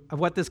clue of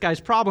what this guy's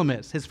problem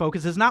is. His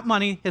focus is not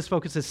money, his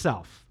focus is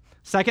self.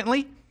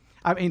 Thirdly,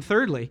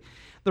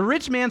 the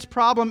rich man's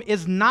problem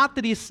is not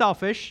that he's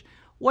selfish.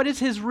 What is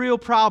his real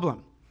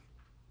problem?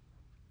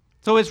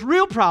 So his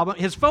real problem,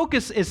 his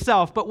focus is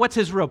self, but what's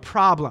his real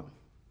problem?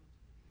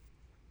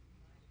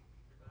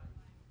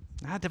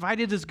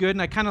 Divided is good,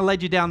 and I kind of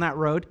led you down that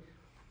road.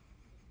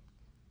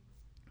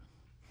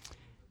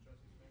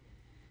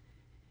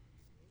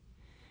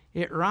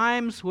 It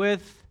rhymes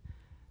with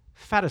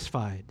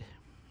satisfied.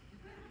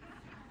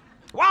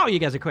 Wow, you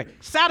guys are quick.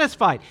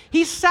 Satisfied.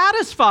 He's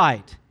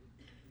satisfied.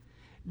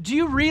 Do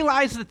you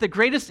realize that the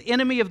greatest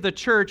enemy of the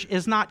church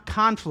is not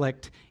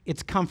conflict,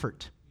 it's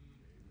comfort?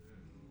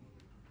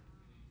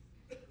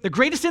 The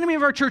greatest enemy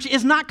of our church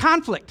is not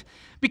conflict,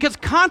 because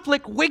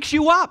conflict wakes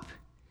you up.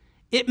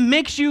 It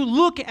makes you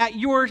look at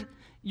your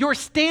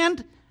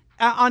stand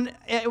on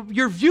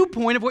your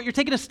viewpoint of what you're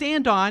taking a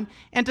stand on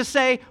and to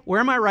say, where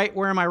am I right,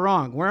 where am I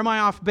wrong, where am I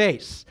off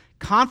base?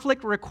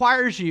 Conflict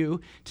requires you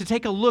to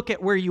take a look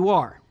at where you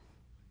are,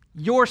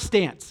 your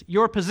stance,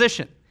 your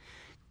position.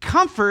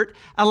 Comfort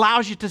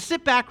allows you to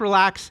sit back,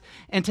 relax,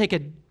 and take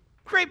a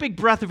great big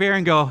breath of air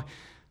and go,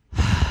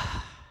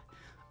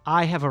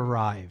 I have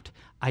arrived.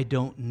 I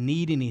don't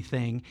need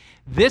anything.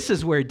 This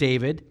is where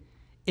David,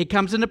 it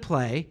comes into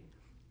play,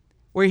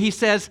 where he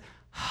says,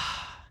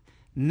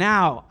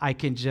 now I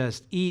can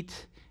just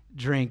eat,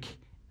 drink,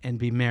 and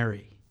be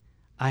merry.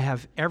 I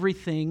have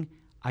everything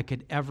I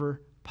could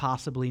ever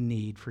possibly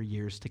need for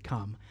years to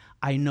come.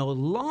 I no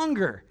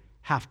longer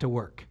have to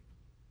work.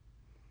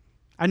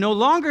 I no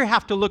longer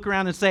have to look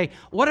around and say,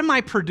 what am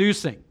I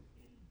producing?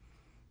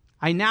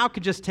 I now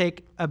could just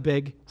take a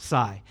big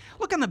sigh.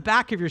 Look on the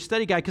back of your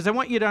study guide, because I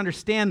want you to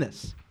understand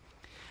this.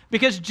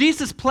 Because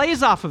Jesus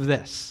plays off of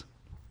this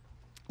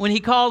when he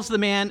calls the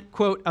man,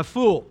 quote, a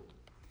fool.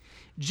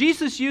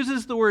 Jesus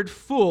uses the word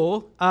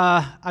fool.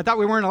 I thought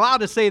we weren't allowed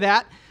to say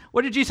that.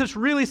 What did Jesus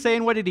really say,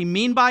 and what did he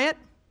mean by it?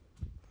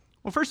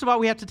 Well, first of all,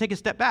 we have to take a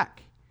step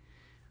back.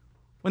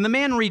 When the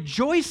man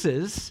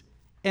rejoices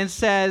and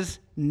says,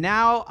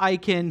 now I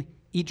can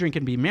eat, drink,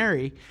 and be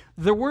merry,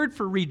 the word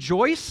for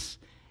rejoice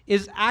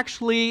is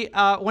actually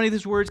one of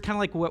these words kind of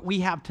like what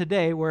we have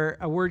today, where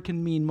a word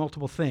can mean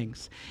multiple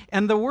things.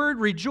 And the word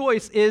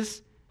rejoice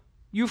is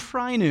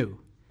euphrainu,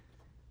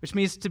 which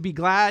means to be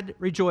glad,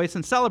 rejoice,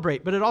 and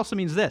celebrate. But it also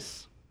means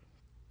this.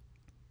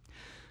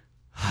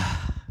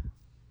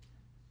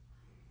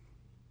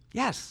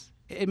 Yes,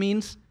 it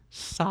means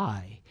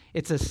sigh.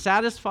 It's a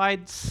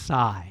satisfied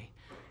sigh,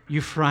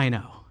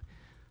 euphraino.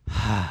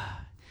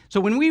 So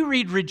when we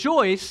read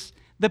rejoice,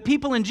 the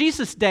people in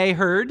Jesus' day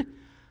heard,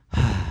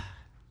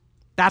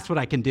 that's what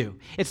I can do.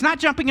 It's not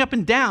jumping up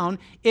and down.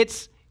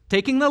 It's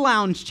taking the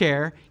lounge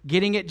chair,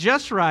 getting it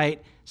just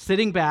right,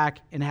 sitting back,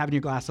 and having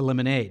your glass of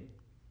lemonade.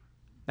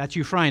 That's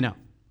euphraino.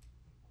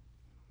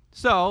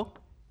 So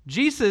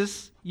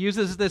Jesus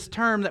uses this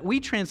term that we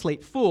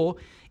translate fool.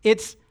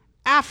 It's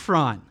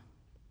aphron.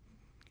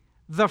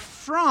 The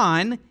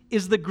phron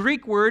is the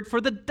Greek word for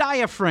the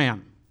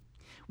diaphragm.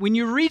 When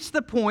you reach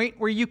the point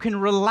where you can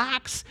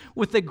relax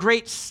with a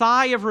great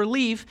sigh of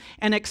relief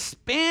and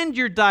expand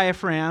your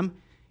diaphragm,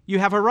 you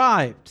have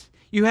arrived.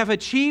 You have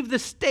achieved the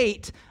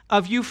state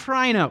of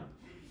euphraino.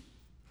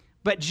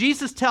 But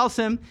Jesus tells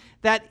him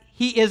that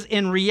he is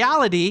in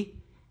reality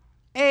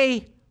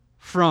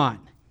aphron.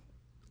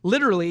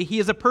 Literally, he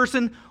is a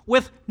person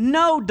with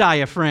no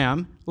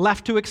diaphragm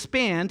left to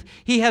expand.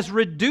 He has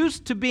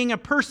reduced to being a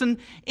person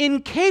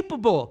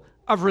incapable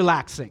of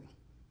relaxing.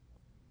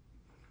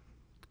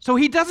 So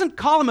he doesn't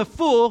call him a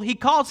fool, he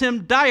calls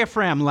him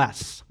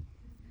diaphragmless.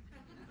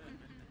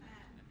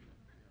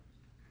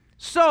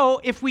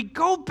 So if we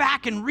go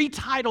back and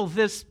retitle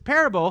this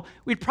parable,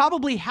 we'd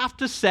probably have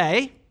to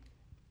say,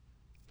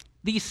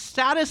 the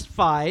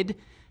satisfied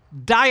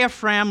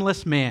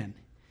diaphragmless man.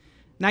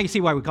 Now you see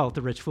why we call it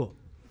the rich fool.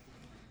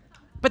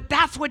 But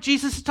that's what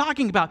Jesus is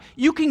talking about.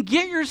 You can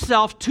get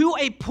yourself to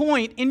a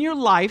point in your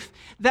life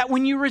that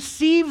when you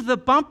receive the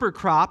bumper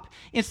crop,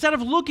 instead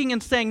of looking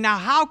and saying, now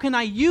how can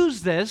I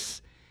use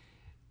this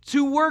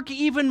to work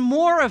even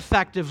more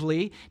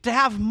effectively, to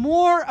have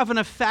more of an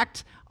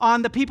effect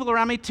on the people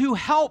around me, to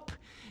help,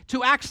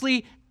 to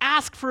actually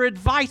ask for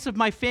advice of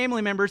my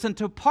family members and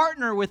to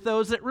partner with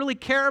those that really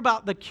care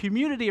about the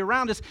community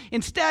around us.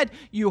 Instead,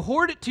 you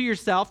hoard it to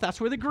yourself.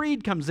 That's where the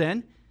greed comes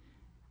in.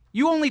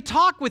 You only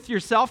talk with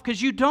yourself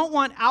because you don't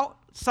want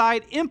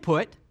outside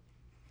input.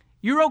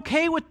 You're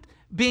okay with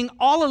being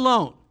all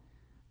alone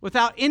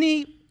without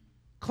any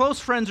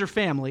close friends or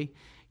family.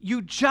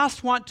 You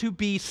just want to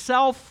be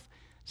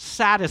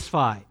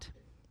self-satisfied.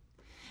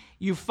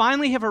 You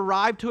finally have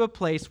arrived to a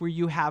place where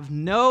you have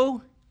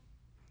no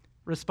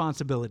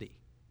responsibility.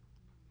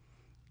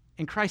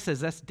 And Christ says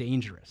that's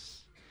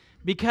dangerous.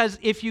 Because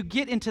if you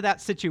get into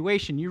that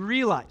situation, you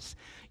realize,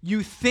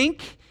 you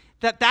think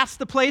that that's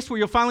the place where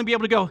you'll finally be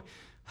able to go,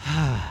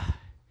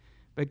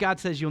 but God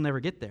says you'll never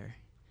get there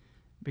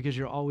because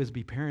you'll always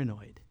be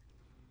paranoid.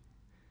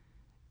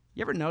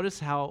 You ever notice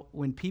how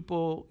when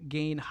people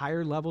gain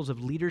higher levels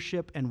of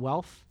leadership and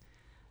wealth,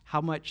 how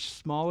much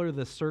smaller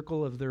the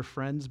circle of their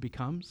friends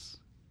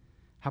becomes?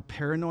 How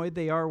paranoid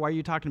they are? Why are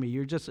you talking to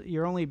me?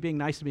 You're only being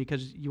nice to me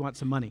because you want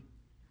some money.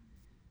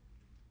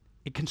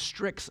 It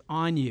constricts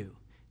on you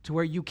to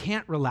where you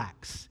can't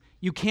relax.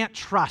 You can't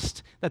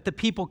trust that the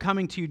people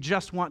coming to you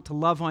just want to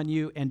love on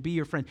you and be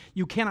your friend.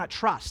 You cannot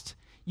trust.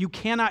 You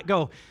cannot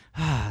go,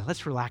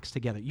 let's relax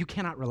together. You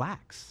cannot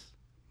relax.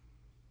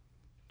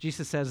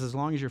 Jesus says as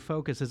long as your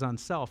focus is on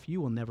self, you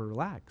will never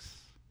relax.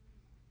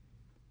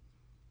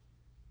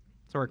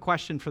 So our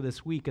question for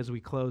this week as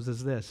we close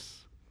is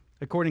this.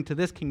 According to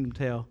this kingdom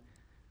tale,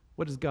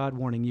 what is God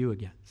warning you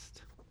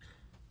against?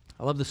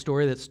 I love the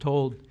story that's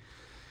told.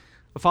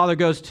 A father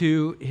goes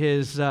to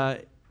his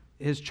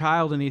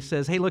child and he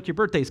says, hey, look, your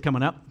birthday's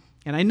coming up.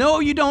 And I know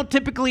you don't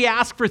typically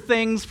ask for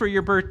things for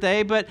your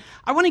birthday, but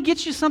I want to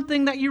get you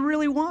something that you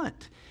really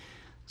want.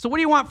 So what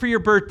do you want for your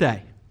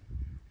birthday?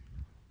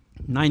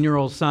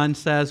 9-year-old son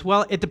says,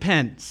 well, it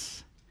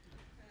depends.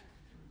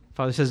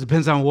 Father says,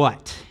 depends on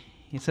what?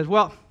 He says,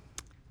 well,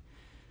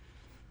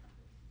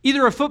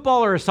 either a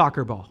football or a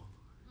soccer ball.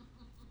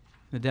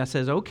 The dad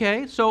says,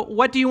 okay, so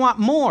what do you want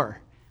more?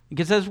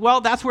 He says,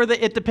 well, that's where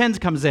the it depends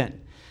comes in.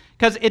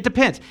 Because it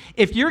depends.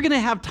 If you're going to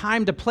have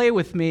time to play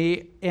with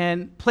me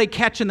and play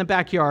catch in the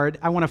backyard,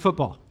 I want a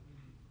football.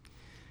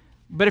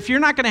 But if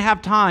you're not going to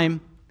have time,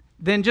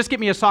 then just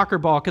get me a soccer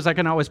ball because I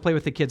can always play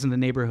with the kids in the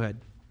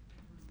neighborhood.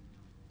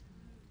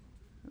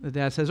 The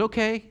dad says,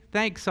 okay,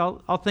 thanks,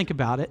 I'll think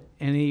about it.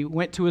 And he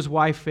went to his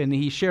wife and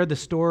he shared the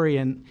story,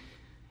 and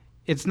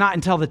it's not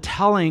until the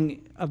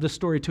telling of the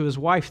story to his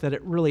wife that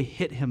it really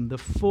hit him, the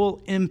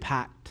full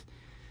impact.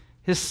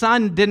 His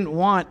son didn't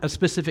want a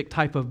specific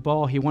type of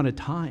ball. He wanted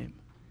time.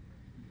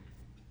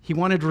 He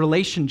wanted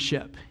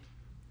relationship.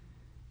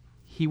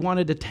 He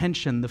wanted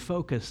attention, the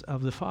focus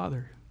of the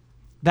father,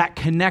 that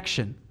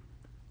connection.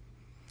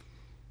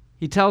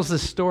 He tells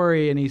this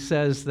story and he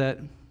says that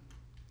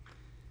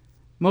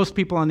most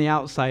people on the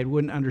outside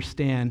wouldn't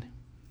understand.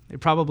 They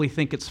probably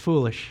think it's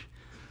foolish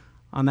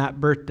on that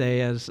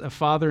birthday as a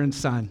father and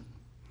son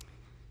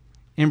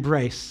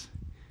embrace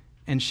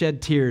and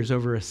shed tears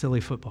over a silly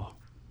football.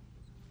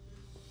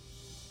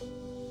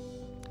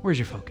 Where's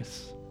your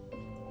focus?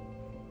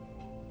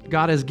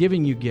 God has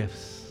given you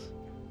gifts.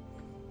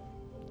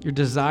 Your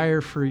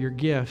desire for your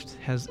gift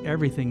has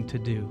everything to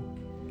do.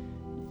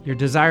 Your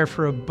desire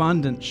for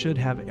abundance should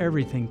have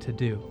everything to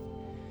do.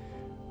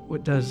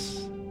 What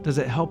does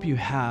it help you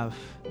have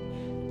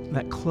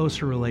that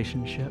closer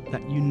relationship,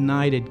 that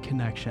united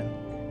connection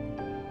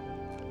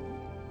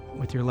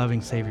with your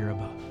loving Savior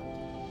above?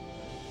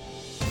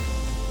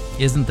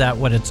 Isn't that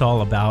what it's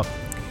all about?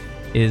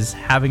 Is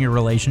having a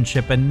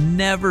relationship and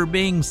never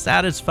being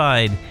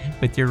satisfied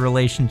with your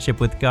relationship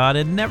with God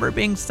and never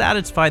being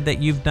satisfied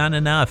that you've done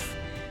enough.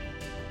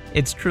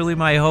 It's truly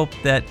my hope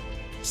that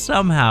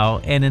somehow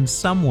and in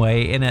some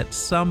way and at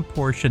some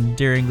portion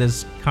during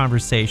this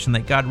conversation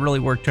that God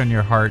really worked on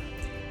your heart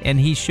and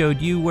He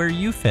showed you where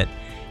you fit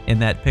in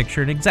that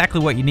picture and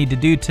exactly what you need to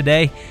do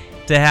today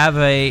to have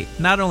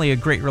not only a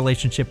great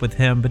relationship with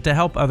Him, but to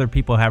help other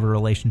people have a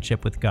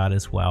relationship with God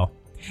as well.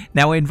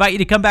 Now, I invite you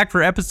to come back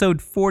for episode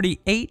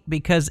 48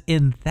 because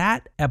in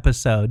that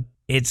episode,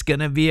 it's going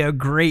to be a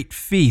great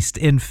feast.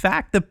 In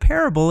fact, the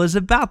parable is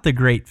about the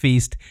great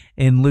feast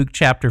in Luke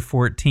chapter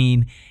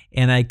 14,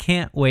 and I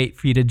can't wait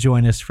for you to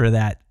join us for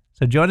that.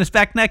 So join us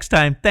back next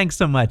time. Thanks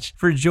so much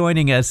for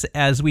joining us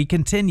as we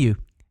continue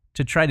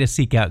to try to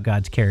seek out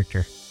God's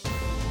character.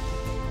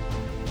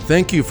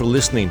 Thank you for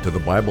listening to the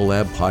Bible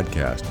Lab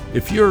podcast.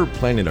 If you're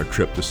planning a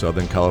trip to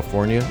Southern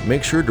California,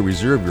 make sure to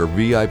reserve your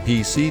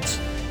VIP seats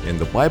in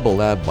the Bible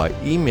Lab by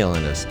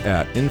emailing us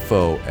at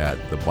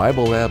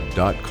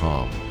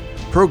info@thebiblelab.com.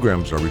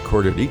 Programs are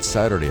recorded each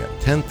Saturday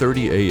at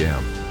 10:30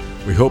 a.m.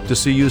 We hope to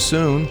see you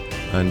soon.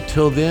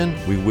 Until then,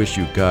 we wish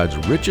you God's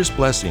richest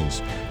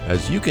blessings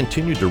as you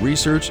continue to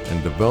research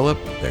and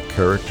develop the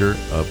character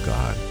of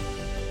God.